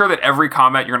 making sure that every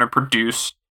combat you're going to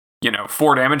produce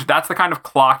 4 damage, that's the kind of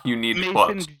clock you need to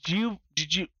close.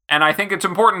 Did you? And I think it's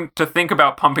important to think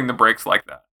about pumping the brakes like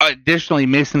that. Additionally,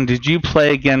 Mason, did you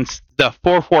play against the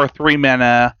 4/4/3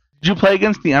 mana? Did you play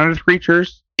against the Unearthed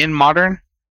Creatures in Modern?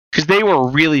 Because they were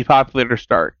really popular to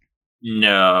start.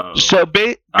 No. So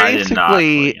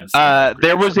basically,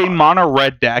 there was a mono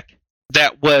red deck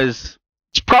that was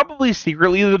probably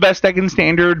secretly the best deck in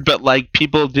Standard, but like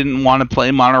people didn't want to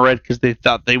play mono red because they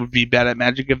thought they would be bad at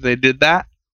Magic if they did that.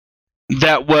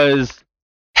 That was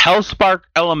Hellspark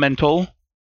Elemental,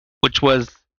 which was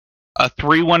a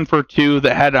 3/1 for 2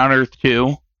 that had Unearth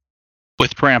 2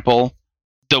 with Trample.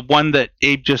 The one that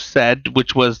Abe just said,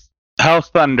 which was Hell's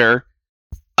Thunder.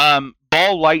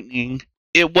 Ball Lightning.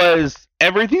 It was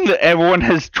everything that everyone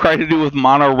has tried to do with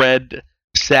mono red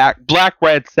black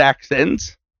red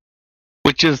Saxons,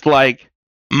 which is like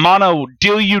mono,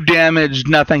 deal you damage,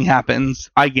 nothing happens,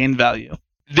 I gain value.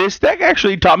 This deck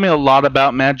actually taught me a lot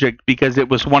about Magic because it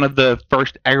was one of the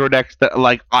first aggro decks that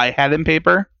I had in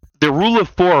paper. The Rule of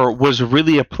 4 was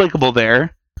really applicable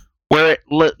there, where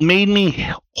it made me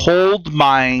hold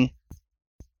my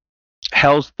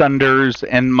Hell's Thunders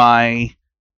and my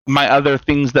other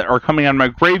things that are coming out of my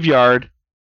graveyard,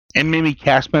 and made me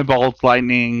cast my Bald's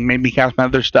Lightning, made me cast my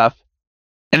other stuff,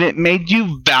 and it made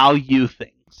you value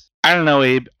things. I don't know,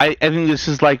 Abe. I think this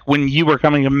is like when you were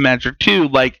coming to Magic 2,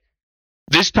 like,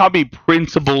 this taught me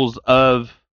principles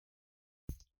of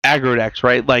aggro decks,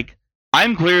 right? Like,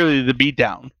 I'm clearly the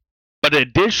beatdown, but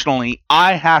additionally,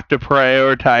 I have to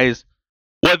prioritize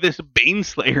what this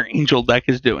Baneslayer Angel deck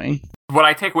is doing. What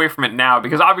I take away from it now,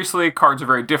 because obviously cards are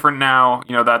very different now,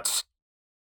 that's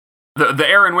the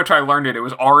era in which I learned it, it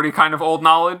was already kind of old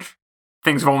knowledge.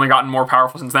 Things have only gotten more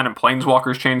powerful since then, and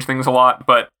Planeswalkers changed things a lot,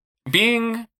 but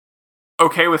being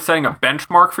okay with setting a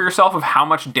benchmark for yourself of how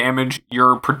much damage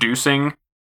you're producing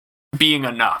being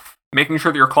enough. Making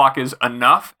sure that your clock is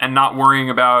enough and not worrying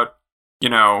about,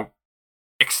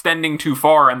 extending too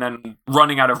far and then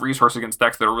running out of resource against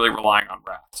decks that are really relying on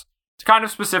wraths. It's kind of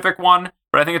a specific one,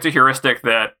 but I think it's a heuristic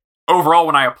that overall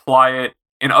when I apply it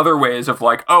in other ways of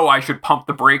like, oh, I should pump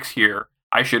the brakes here,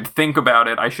 I should think about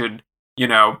it, I should,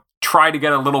 try to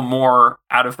get a little more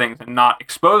out of things and not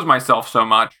expose myself so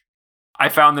much, I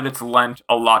found that it's lent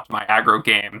a lot to my aggro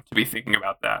game to be thinking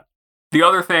about that. The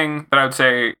other thing that I would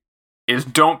say is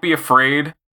don't be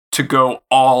afraid to go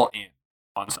all in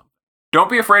on something. Don't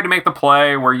be afraid to make the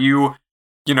play where you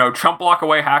chump block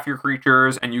away half your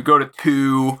creatures and you go to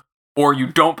 2, or you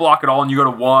don't block at all and you go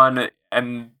to 1,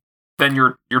 and then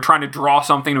you're trying to draw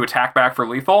something to attack back for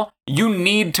lethal. You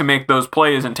need to make those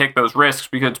plays and take those risks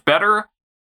because it's better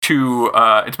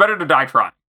to die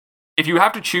trying. If you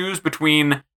have to choose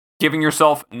between giving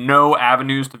yourself no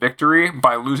avenues to victory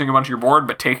by losing a bunch of your board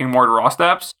but taking more draw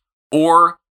steps,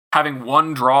 or having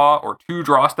 1 draw or 2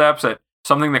 draw steps at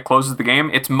something that closes the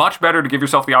game, it's much better to give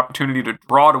yourself the opportunity to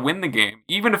draw to win the game,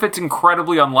 even if it's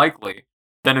incredibly unlikely,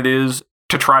 than it is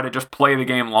to try to just play the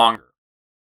game longer.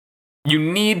 You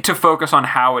need to focus on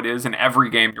how it is in every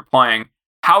game you're playing,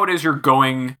 how it is you're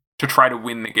going to try to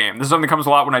win the game. This is something that comes a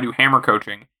lot when I do Hammer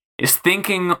coaching, is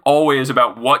thinking always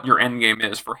about what your end game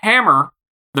is. For Hammer,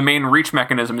 the main reach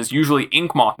mechanism is usually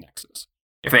Inkmoth Nexus.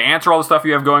 If they answer all the stuff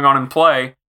you have going on in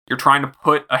play, you're trying to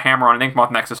put a hammer on an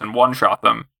Inkmoth Nexus and one-shot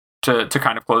them to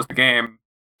kind of close the game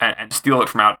and steal it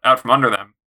from out from under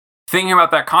them. Thinking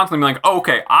about that constantly, being like, oh,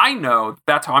 okay, I know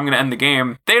that's how I'm going to end the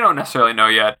game. They don't necessarily know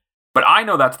yet, but I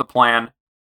know that's the plan.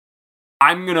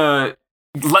 I'm going to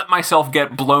let myself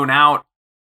get blown out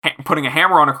putting a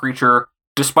hammer on a creature,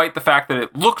 despite the fact that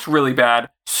it looks really bad,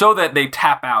 so that they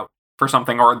tap out for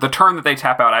something, or the turn that they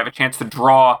tap out, I have a chance to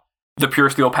draw the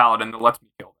Pure Steel Paladin that lets me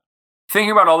kill them.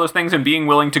 Thinking about all those things and being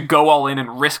willing to go all in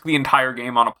and risk the entire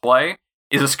game on a play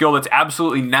is a skill that's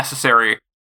absolutely necessary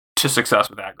to success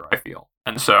with aggro, I feel.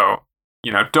 And so,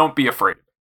 don't be afraid of it.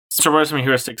 So what are some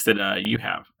heuristics that you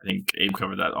have? I think Abe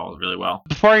covered that all really well.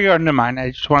 Before I go into mine,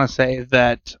 I just want to say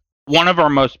that one of our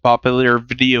most popular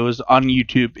videos on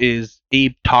YouTube is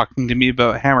Abe talking to me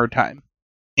about Hammer Time.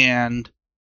 And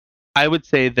I would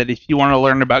say that if you want to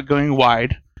learn about going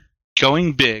wide,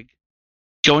 going big,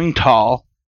 going tall,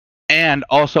 and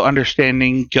also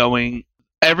understanding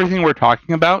everything we're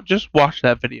talking about, just watch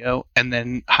that video and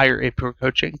then hire Abe for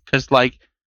coaching. Because,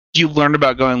 you learn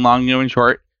about going long, going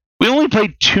short. We only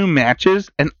played 2 matches,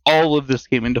 and all of this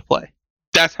came into play.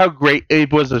 That's how great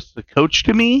Abe was as a coach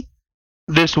to me.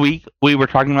 This week, we were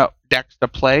talking about decks to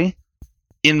play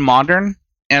in Modern,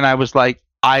 and I was like,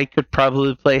 I could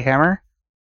probably play Hammer.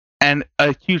 And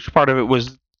a huge part of it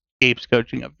was Abe's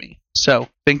coaching of me. So,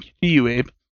 thank you to you, Abe.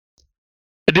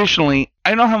 Additionally,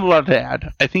 I don't have a lot to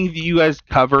add. I think that you guys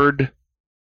covered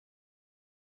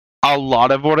a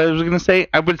lot of what I was going to say.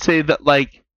 I would say that,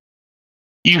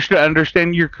 you should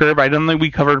understand your curve. I don't think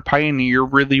we covered Pioneer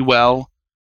really well,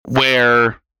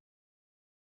 where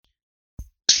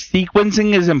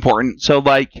sequencing is important. So,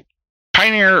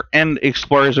 Pioneer and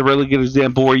Explorer is a really good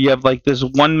example where you have, this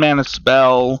 1-mana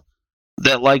spell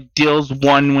that, deals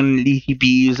 1 when it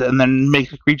ETBs and then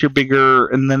makes a creature bigger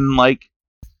and then,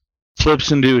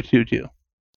 flips into a 2/2.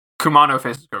 Kumano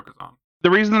faces Kokuzan.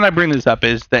 The reason that I bring this up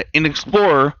is that in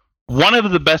Explorer, one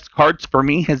of the best cards for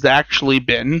me has actually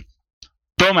been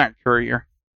Bomat Courier.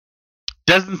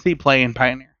 Doesn't see play in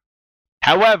Pioneer.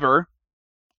 However,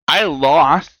 I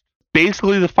lost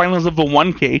basically the finals of a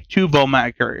 1K to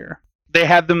Bomat Courier. They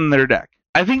had them in their deck.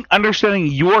 I think understanding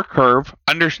your curve,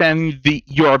 understanding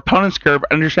your opponent's curve,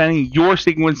 understanding your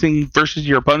sequencing versus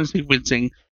your opponent's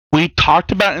sequencing, we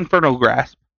talked about Infernal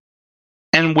Grasp,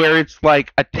 and where it's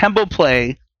a tempo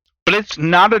play, but it's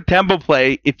not a tempo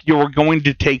play if you're going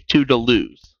to take 2 to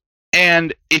lose.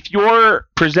 And if you're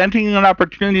presenting an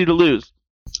opportunity to lose,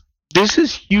 This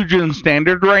is huge in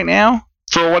standard right now.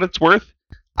 For what it's worth,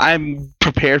 I'm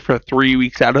prepared for 3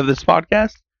 weeks out of this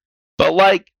podcast. But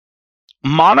like,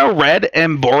 mono red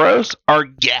and Boros are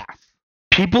gas.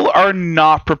 People are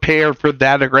not prepared for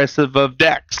that aggressive of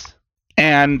decks.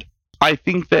 And I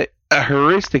think that a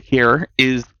heuristic here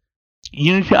is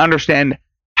you need to understand,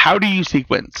 how do you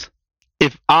sequence?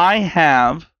 If I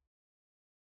have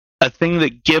a thing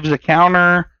that gives a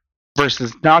counter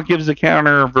versus not gives a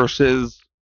counter versus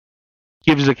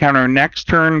gives a counter next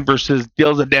turn versus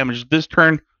deals a damage this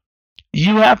turn,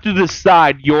 you have to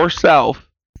decide yourself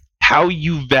how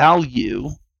you value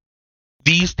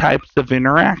these types of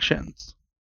interactions.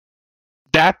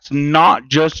 That's not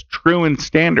just true in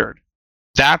standard.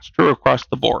 That's true across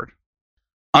the board.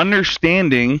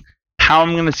 Understanding how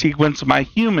I'm going to sequence my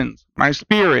humans, my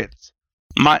spirits,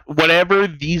 my whatever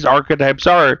these archetypes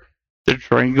are. They're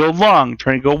trying to go long,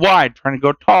 trying to go wide, trying to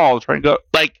go tall, trying to go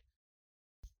like.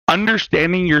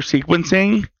 Understanding your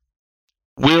sequencing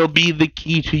will be the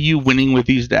key to you winning with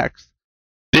these decks.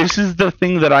 This is the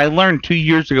thing that I learned 2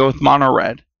 years ago with Mono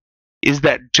Red, is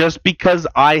that just because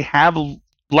I have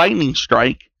Lightning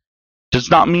Strike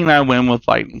does not mean I win with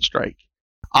Lightning Strike.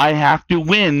 I have to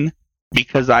win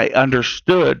because I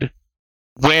understood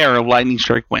where Lightning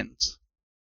Strike wins,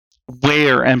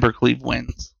 where Embercleave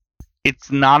wins.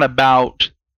 It's not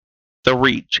about the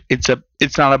reach. It's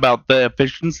not about the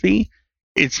efficiency.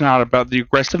 It's not about the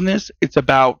aggressiveness. It's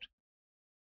about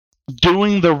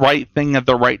doing the right thing at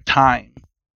the right time.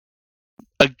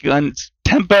 Against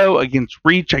tempo, against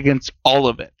reach, against all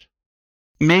of it.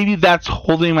 Maybe that's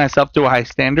holding myself to a high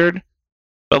standard,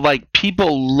 but like,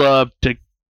 people love to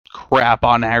crap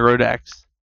on aggro decks.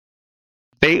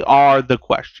 They are the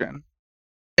question,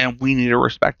 and we need to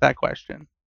respect that question.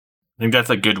 I think that's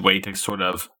a good way to sort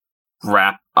of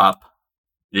wrap up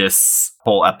this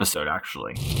whole episode,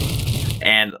 actually.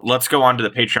 And let's go on to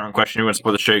the Patreon question. If you want to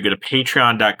support the show, you go to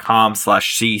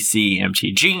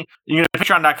patreon.com/ccmtg. You can go to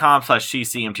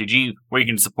patreon.com/ccmtg, where you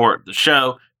can support the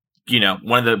show. You know,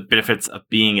 one of the benefits of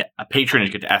being a patron is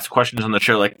you get to ask questions on the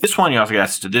show like this one. You also get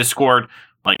access to Discord,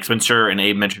 like Spencer and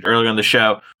Abe mentioned earlier on the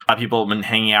show. A lot of people have been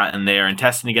hanging out in there and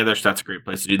testing together, so that's a great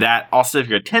place to do that. Also, if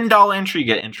you're a $10 entry, you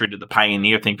get entry to the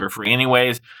Pioneer thing for free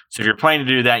anyways. So if you're planning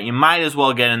to do that, you might as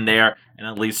well get in there and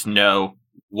at least know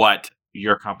what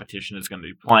your competition is going to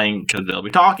be playing, because they'll be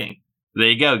talking. There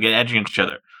you go, get edging each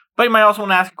other. But you might also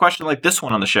want to ask a question like this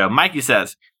one on the show. Mikey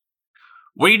says,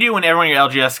 what do you do when everyone in your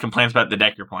LGS complains about the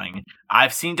deck you're playing?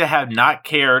 I've seemed to have not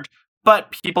cared,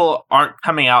 but people aren't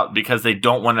coming out because they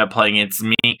don't want to play against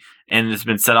me, and it's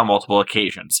been said on multiple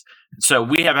occasions. So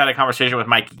we have had a conversation with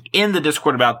Mikey in the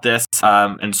Discord about this,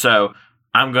 and so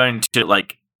I'm going to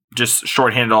just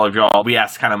shorthand all of y'all. We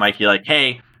asked kind of Mikey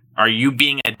hey, are you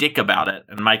being a dick about it?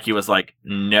 And Mikey was like,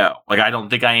 no. I don't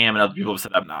think I am, and other people have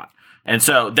said I'm not. And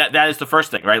so that is the first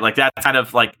thing, right? That's kind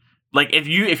of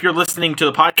if you're listening to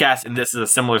the podcast and this is a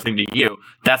similar thing to you,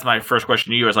 that's my first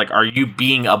question to you is are you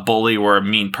being a bully or a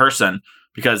mean person?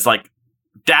 Because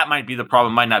that might be the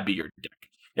problem, might not be your dick.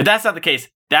 If that's not the case,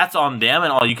 that's on them,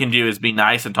 and all you can do is be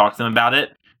nice and talk to them about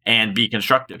it and be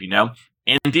constructive,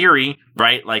 In theory,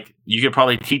 right, you could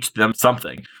probably teach them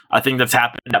something. I think that's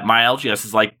happened at my LGS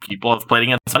is people have played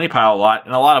against Sunnypile a lot,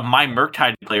 and a lot of my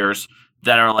Murktide players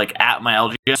that are at my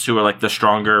LGS who are the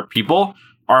stronger people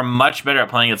are much better at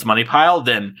playing against Moneypile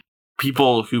than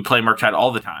people who play Murktide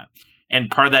all the time.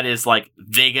 And part of that is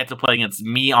they get to play against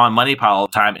me on Moneypile all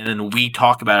the time, and then we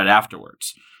talk about it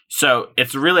afterwards. So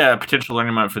it's really a potential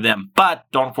learning moment for them, but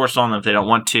don't force it on them if they don't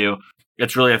want to.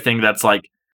 It's really a thing that's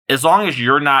as long as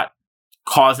you're not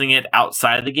causing it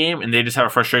outside of the game and they just have a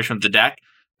frustration with the deck,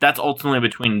 that's ultimately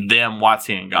between them,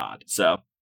 WotC, and God. So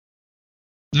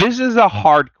this is a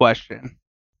hard question.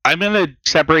 I'm going to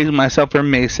separate myself from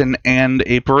Mason and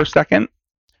Ape for a second,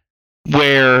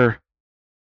 where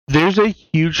there's a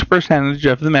huge percentage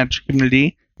of the Magic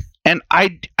community, and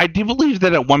I do believe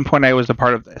that at one point I was a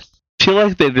part of this. Feel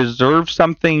like they deserve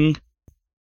something,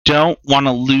 don't want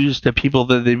to lose to people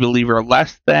that they believe are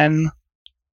less than,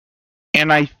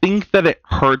 and I think that it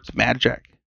hurts Magic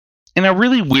in a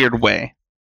really weird way.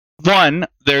 One,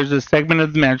 there's a segment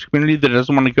of the Magic community that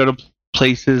doesn't want to go to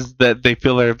places that they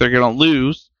feel that they're going to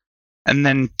lose. And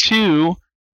then two,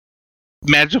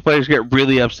 Magic players get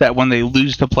really upset when they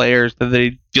lose to players that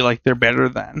they feel like they're better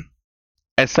than.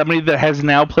 As somebody that has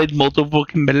now played multiple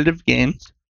competitive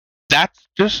games, that's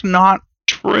just not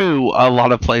true a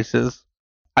lot of places.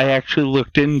 I actually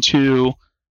looked into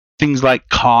things like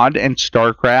COD and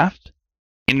StarCraft,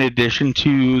 in addition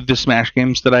to the Smash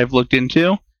games that I've looked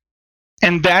into.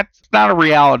 And that's not a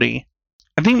reality.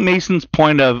 I think Mason's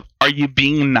point of, are you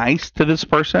being nice to this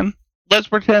person? let's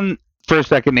pretend for a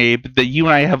second, Abe, that you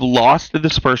and I have lost to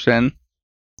this person.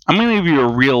 I'm going to give you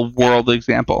a real world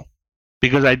example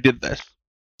because I did this.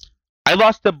 I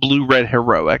lost to Blue Red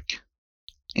Heroic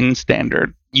in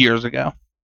Standard years ago.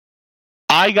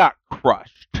 I got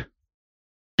crushed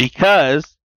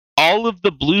because all of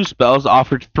the blue spells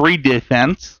offered 3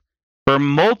 defense for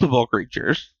multiple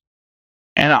creatures,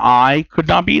 and I could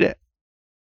not beat it.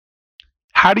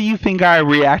 How do you think I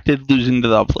reacted losing to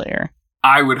the player?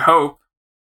 I would hope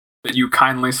that you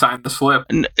kindly signed the slip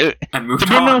and moved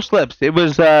there on. were no slips. It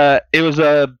was a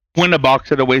win a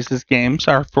box at Oasis Games,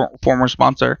 our former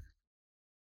sponsor.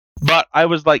 But I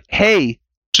was like, hey,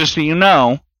 just so you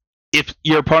know, if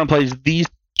your opponent plays these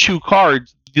 2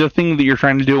 cards, the thing that you're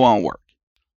trying to do won't work.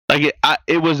 Like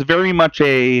it was very much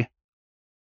a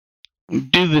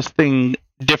do this thing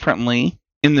differently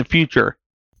in the future.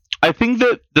 I think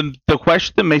that the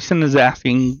question that Mason is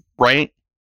asking, right,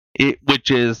 which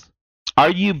is, are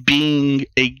you being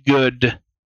a good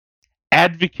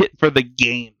advocate for the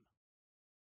game,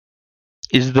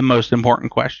 is the most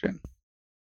important question.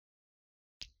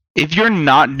 If you're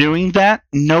not doing that,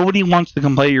 nobody wants to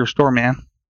come play your store, man.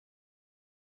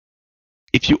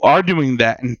 If you are doing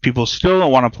that and people still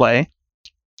don't want to play,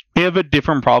 we have a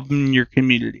different problem in your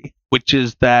community, which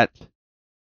is that,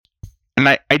 and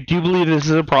I do believe this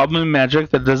is a problem in Magic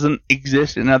that doesn't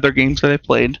exist in other games that I've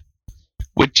played,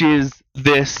 which is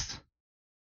this: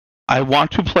 I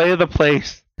want to play the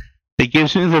place that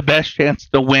gives me the best chance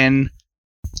to win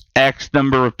X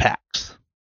number of packs.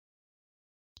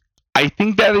 I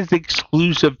think that is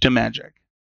exclusive to Magic.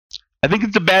 I think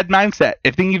it's a bad mindset.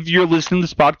 I think if you're listening to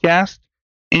this podcast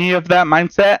and you have that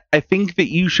mindset, I think that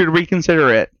you should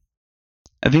reconsider it.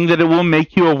 I think that it will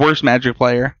make you a worse Magic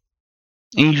player,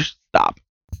 and you should stop.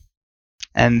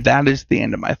 And that is the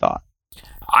end of my thought.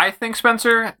 I think,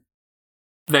 Spencer,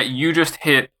 that you just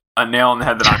hit a nail on the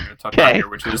head that I'm going to talk about here,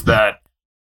 which is that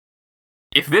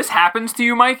if this happens to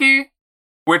you, Mikey,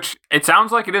 which it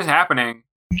sounds like it is happening,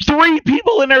 3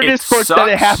 people in our Discord said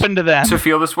it happened to them. To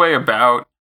feel this way about...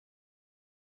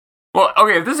 Well,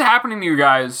 okay, if this is happening to you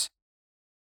guys,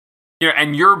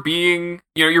 and you're being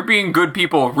good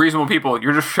people, reasonable people,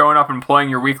 you're just showing up and playing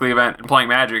your weekly event and playing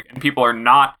Magic, and people are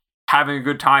not having a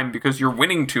good time because you're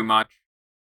winning too much,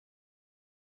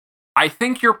 I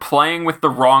think you're playing with the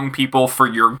wrong people for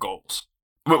your goals.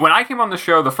 When I came on the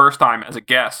show the first time as a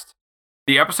guest,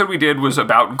 the episode we did was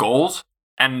about goals,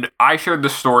 and I shared the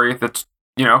story that's,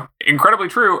 incredibly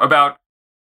true about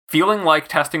feeling like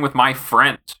testing with my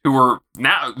friends who were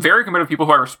now very committed people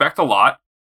who I respect a lot.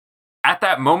 At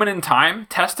that moment in time,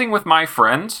 testing with my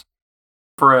friends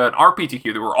for an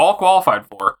RPTQ that we're all qualified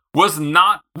for was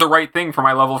not the right thing for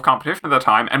my level of competition at the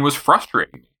time and was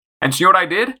frustrating me. And so you know what I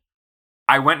did?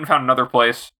 I went and found another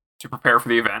place to prepare for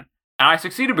the event, and I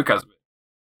succeeded because of it.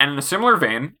 And in a similar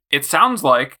vein, it sounds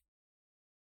like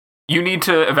you need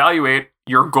to evaluate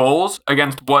your goals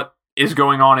against what is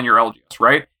going on in your LGS,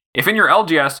 right? If in your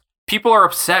LGS, people are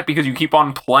upset because you keep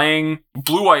on playing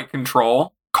blue-white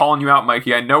control, calling you out,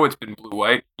 Mikey, I know it's been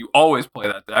blue-white, you always play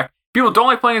that deck. People don't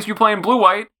like playing as you playing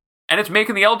blue-white, and it's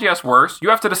making the LGS worse. You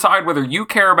have to decide whether you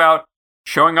care about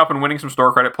showing up and winning some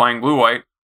store credit playing blue-white,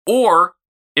 or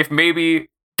if maybe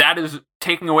that is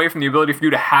taking away from the ability for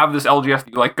you to have this LGS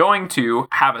that you like going to,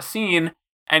 have a scene,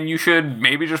 and you should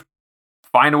maybe just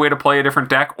find a way to play a different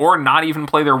deck, or not even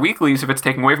play their weeklies if it's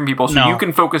taking away from people, so you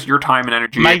can focus your time and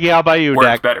energy. Mikey, I'll buy you a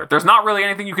deck. Better. There's not really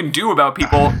anything you can do about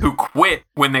people who quit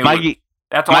when they lose.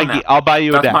 That's on them. I'll buy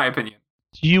you a deck. That's my opinion.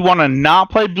 Do you want to not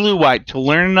play blue-white to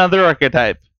learn another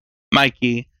archetype?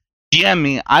 Mikey, DM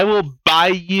me. I will buy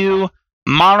you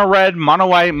mono-red,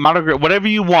 mono-white, mono-gray, whatever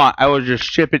you want. I will just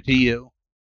ship it to you.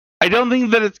 I don't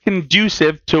think that it's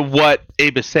conducive to what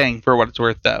Abe is saying, for what it's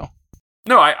worth, though.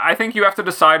 No, I think you have to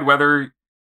decide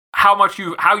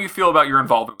how you feel about your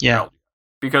involvement with LGS.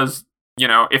 Because,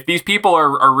 if these people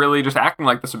are really just acting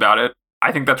like this about it,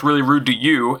 I think that's really rude to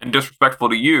you and disrespectful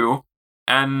to you,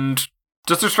 and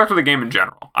just disrespectful to the game in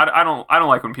general. I don't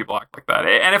like when people act like that.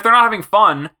 And if they're not having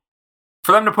fun,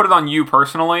 for them to put it on you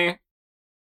personally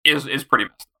is pretty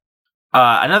messed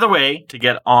up. Another way to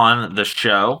get on the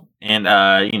show and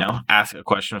ask a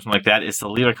question or something like that is to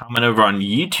leave a comment over on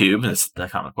YouTube. This is the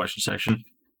comment question section.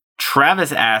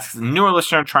 Travis asks, newer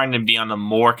listener trying to be on the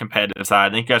more competitive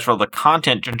side. Thank you guys for all the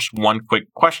content. Just one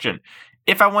quick question.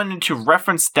 If I wanted to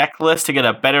reference deck lists to get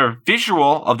a better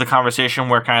visual of the conversation,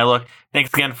 where can I look?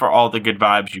 Thanks again for all the good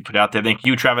vibes you put out there. Thank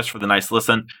you, Travis, for the nice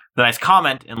listen, the nice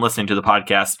comment, and listening to the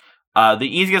podcast. The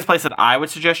easiest place that I would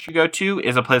suggest you go to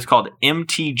is a place called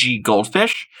MTG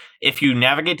Goldfish. If you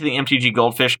navigate to the MTG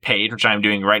Goldfish page, which I'm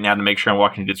doing right now to make sure I'm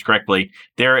walking through this correctly,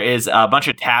 there is a bunch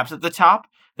of tabs at the top.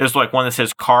 There's like one that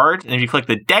says cards, and if you click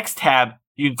the decks tab,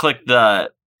 you can click the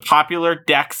popular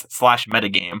decks /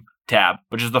 metagame tab,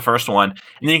 which is the first one.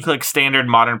 And then you click standard,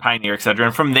 modern, pioneer, etc.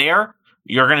 And from there,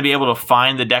 you're going to be able to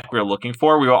find the deck we're looking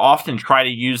for. We will often try to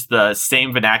use the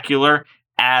same vernacular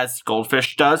as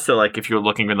Goldfish does. So like if you're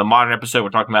looking in the modern episode, we're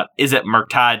talking about, is it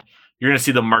Murktide? You're going to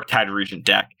see the Murktide Regent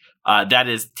deck. That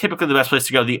is typically the best place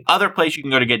to go. The other place you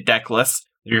can go to get deck lists,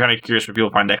 if you're kind of curious where people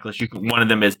find deck lists, one of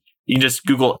them is you can just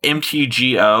Google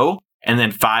MTGO and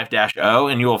then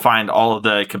 5-0, and you will find all of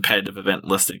the competitive event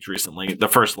listings recently. The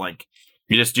first link.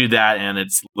 You just do that, and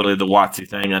it's literally the WotC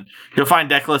thing. And you'll find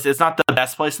deck lists. It's not the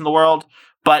best place in the world,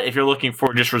 but if you're looking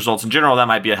for just results in general, that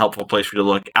might be a helpful place for you to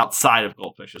look outside of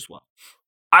Goldfish as well.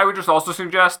 I would just also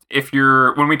suggest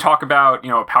when we talk about,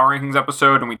 a power rankings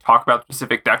episode and we talk about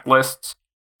specific deck lists,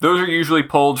 those are usually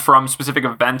pulled from specific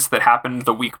events that happened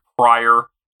the week prior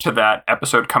to that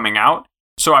episode coming out.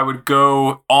 So I would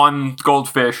go on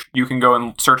Goldfish, you can go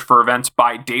and search for events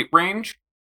by date range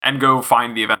and go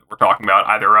find the event that we're talking about,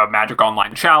 either a Magic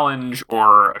Online challenge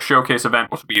or a showcase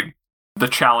event, which would be the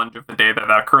challenge of the day that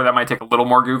occur. That might take a little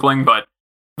more Googling, but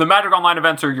the Magic Online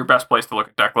events are your best place to look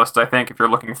at deck lists, I think. If you're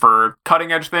looking for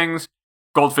cutting-edge things,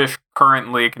 Goldfish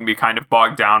currently can be kind of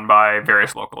bogged down by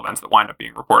various local events that wind up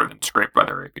being reported and scraped by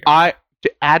their API.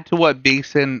 To add to what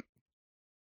Basin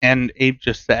and Abe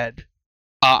just said,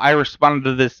 I responded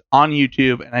to this on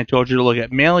YouTube, and I told you to look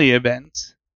at Melee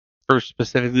events for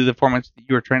specifically the formats that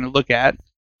you were trying to look at.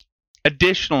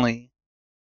 Additionally,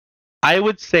 I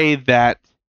would say that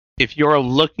if you're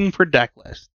looking for deck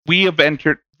lists, we have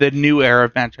entered the new era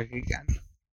of Magic again,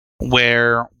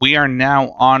 where we are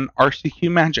now on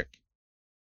RCQ Magic.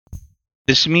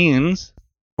 This means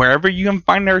wherever you can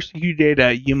find RCQ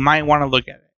data, you might want to look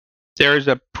at it. There is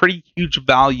a pretty huge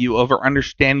value over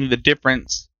understanding the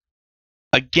difference.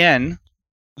 Again,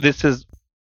 this is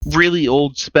really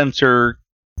old Spencer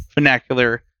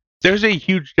vernacular. There's a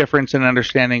huge difference in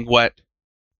understanding what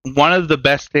one of the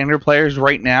best standard players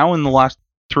right now in the last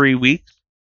 3 weeks,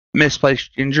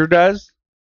 Misplaced Ginger, does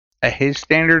at his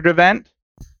standard event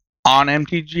on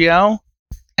MTGO,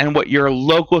 and what your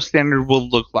local standard will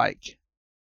look like.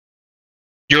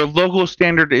 Your local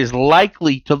standard is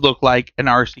likely to look like an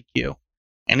RCQ.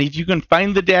 And if you can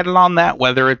find the data on that,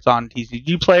 whether it's on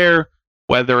TCG Player,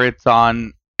 whether it's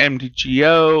on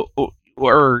MTGO,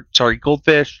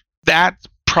 Goldfish, that's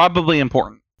probably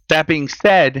important. That being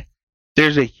said,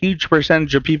 there's a huge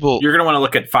percentage of people... You're going to want to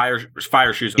look at Fire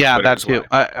Shoes. Yeah, that too.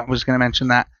 I was going to mention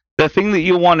that. The thing that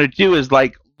you want to do is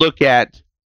look at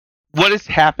what is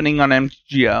happening on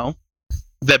MTGO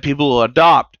that people will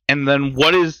adopt, and then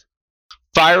what is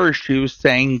Fire Shoes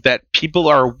saying that people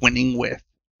are winning with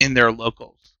in their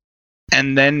locals,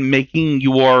 and then making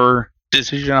your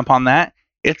decision upon that.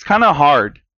 It's kind of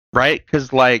hard, right? Because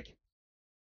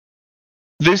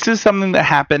this is something that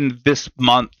happened this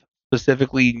month,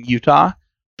 specifically in Utah.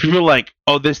 People are like,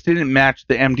 oh, this didn't match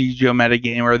the MTGO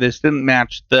metagame, or this didn't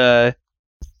match the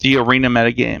arena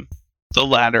metagame, the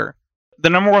ladder.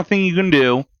 The number one thing you can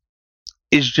do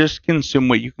is just consume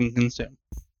what you can consume.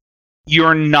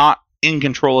 You're not in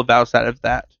control of outside of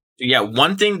that. Yeah,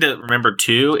 one thing to remember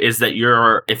too is that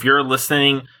if you're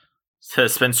listening to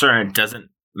Spencer and it doesn't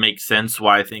make sense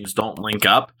why things don't link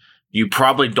up, you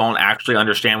probably don't actually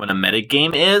understand what a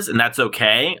metagame is, and that's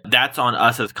okay. That's on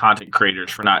us as content creators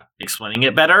for not explaining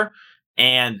it better.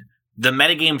 And the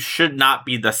metagame should not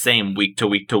be the same week to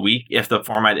week to week if the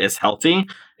format is healthy,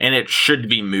 and it should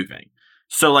be moving.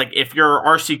 So if your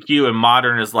RCQ in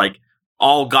Modern is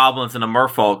all goblins and a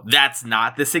merfolk, that's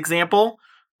not this example.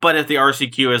 But if the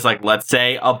RCQ is let's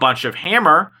say a bunch of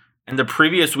Hammer, and the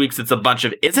previous weeks it's a bunch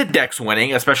of Izzet decks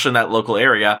winning, especially in that local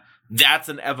area, that's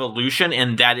an evolution,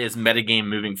 and that is metagame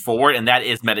moving forward, and that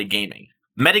is metagaming.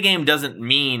 Metagame doesn't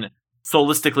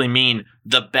holistically mean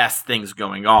the best things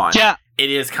going on. Yeah. It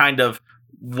is kind of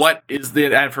what is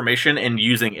the information and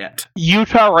using it.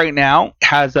 Utah right now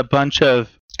has a bunch of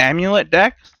Amulet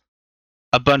decks,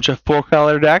 a bunch of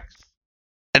 4-color decks,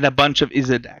 and a bunch of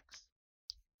Izzet decks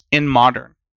in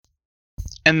Modern.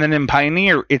 And then in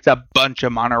Pioneer, it's a bunch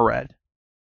of mono red.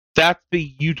 That's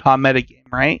the Utah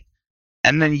metagame, right?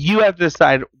 And then you have to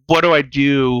decide, what do I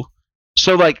do?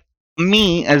 So,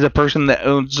 me, as a person that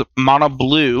owns mono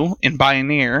blue in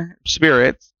Pioneer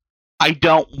Spirits, I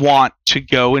don't want to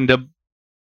go into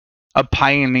a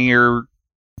Pioneer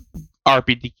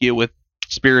RPTQ with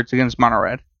Spirits against mono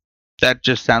red. That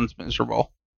just sounds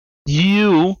miserable.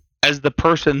 You, as the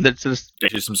person that's just...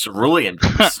 Do some cerulean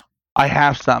juice. I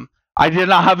have some. I did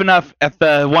not have enough at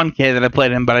the 1K that I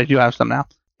played in, but I do have some now.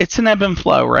 It's an ebb and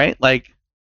flow, right? Like,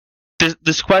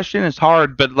 this question is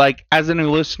hard, but like, as a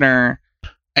new listener,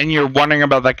 and you're wondering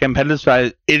about that competitive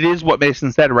side, it is what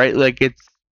Mason said, right? Like,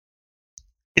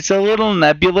 it's a little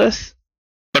nebulous,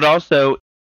 but also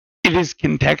it is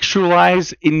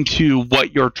contextualized into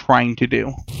what you're trying to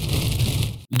do.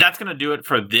 That's going to do it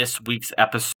for this week's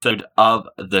episode of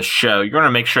the show. You're going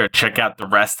to make sure to check out the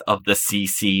rest of the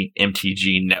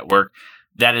CCMTG network.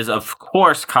 That is, of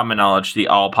course, Common Knowledge, the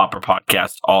All Pauper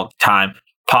podcast all the time.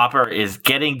 Pauper is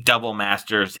getting double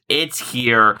masters. It's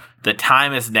here. The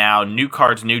time is now. New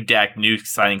cards, new deck, new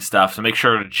exciting stuff. So make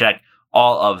sure to check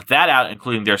all of that out,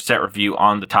 including their set review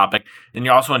on the topic. Then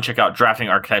you also want to check out Drafting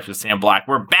Archetypes with Sam Black.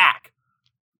 We're back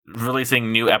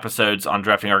releasing new episodes on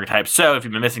Drafting Archetypes. So if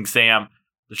you've been missing Sam,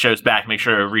 the show's back. Make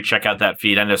sure to recheck out that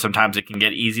feed. I know sometimes it can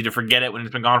get easy to forget it when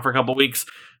it's been gone for a couple weeks,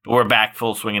 but we're back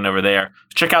full swinging over there.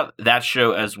 Check out that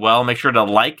show as well. Make sure to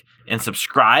like and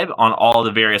subscribe on all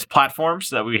the various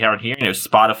platforms that we have here.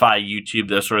 Spotify, YouTube,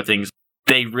 those sort of things.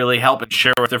 They really help, and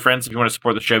share with their friends. If you want to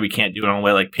support the show, we can't do it on a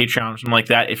way like Patreon or something like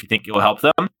that if you think it will help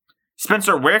them.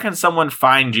 Spencer, where can someone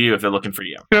find you if they're looking for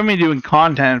you? We're going to be doing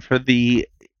content for the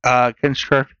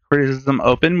Constructive Criticism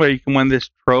Open, where you can win this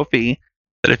trophy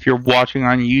that if you're watching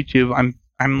on YouTube,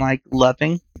 I'm like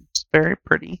loving. It's very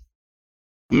pretty.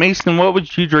 Mason, what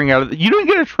would you drink out of it? You didn't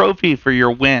get a trophy for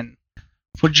your win.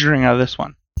 What'd you drink out of this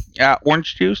one?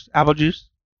 Orange juice? Apple juice?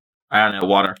 I don't know,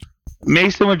 water.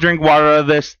 Mason would drink water out of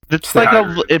this. It's like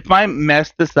it might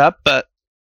mess this up, but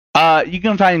you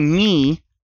can find me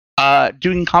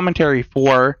doing commentary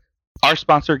for our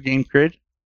sponsor Game Grid,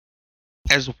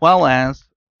 as well as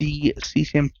the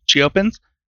CCMTG Opens,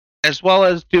 as well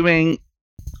as doing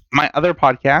my other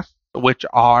podcasts, which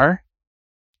are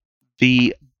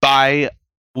the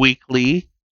bi-weekly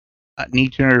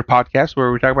Need to Nerd podcast,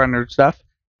 where we talk about nerd stuff,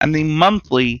 and the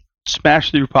monthly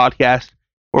Smash Through podcast,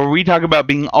 where we talk about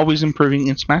being always improving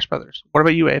in Smash Brothers. What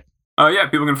about you, Abe? Yeah,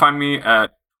 people can find me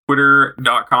at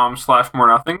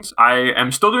twitter.com/morenothings. I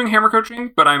am still doing hammer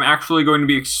coaching, but I'm actually going to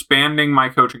be expanding my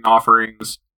coaching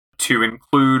offerings to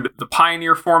include the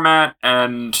Pioneer format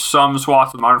and some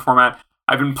swaths of the Modern format.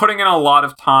 I've been putting in a lot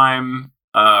of time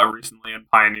recently in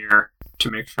Pioneer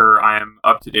to make sure I am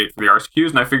up to date for the RCQs,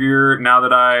 and I figure now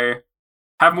that I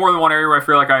have more than one area where I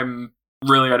feel like I'm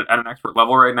really at an expert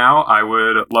level right now, I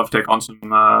would love to take on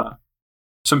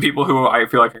some people who I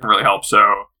feel like I can really help.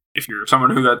 So if you're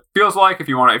someone who that feels like, if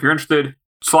you're interested,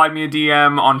 slide me a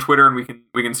DM on Twitter and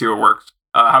we can see what works.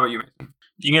 How about you, Mason?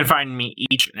 You can find me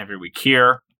each and every week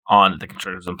here on the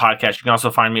Constructivism podcast. You can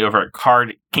also find me over at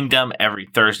Card Kingdom every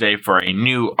Thursday for a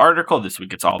new article. This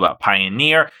week it's all about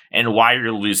Pioneer and why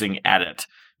you're losing at it.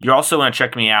 You also want to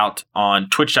check me out on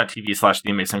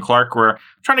twitch.tv/TheMasonClark. We're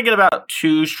trying to get about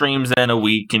 2 streams in a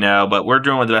week, but we're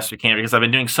doing the best we can because I've been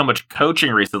doing so much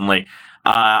coaching recently.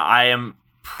 I am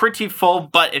pretty full,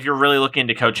 but if you're really looking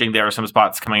into coaching, there are some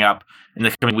spots coming up in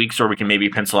the coming weeks where we can maybe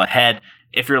pencil ahead.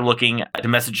 If you're looking to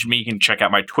message me, you can check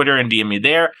out my Twitter and DM me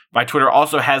there. My Twitter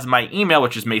also has my email,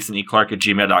 which is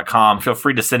masonclark@gmail.com. Feel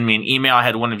free to send me an email. I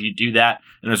had one of you do that,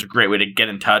 and it was a great way to get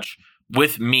in touch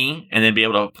with me and then be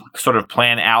able to sort of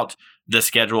plan out the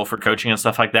schedule for coaching and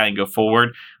stuff like that and go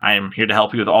forward. I am here to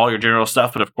help you with all your general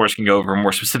stuff, but of course can go over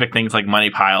more specific things like money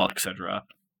pile, etc.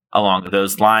 along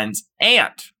those lines.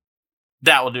 And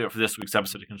that will do it for this week's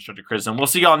episode of Constructive Criticism. We'll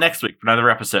see y'all next week for another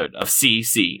episode of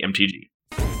CCMTG.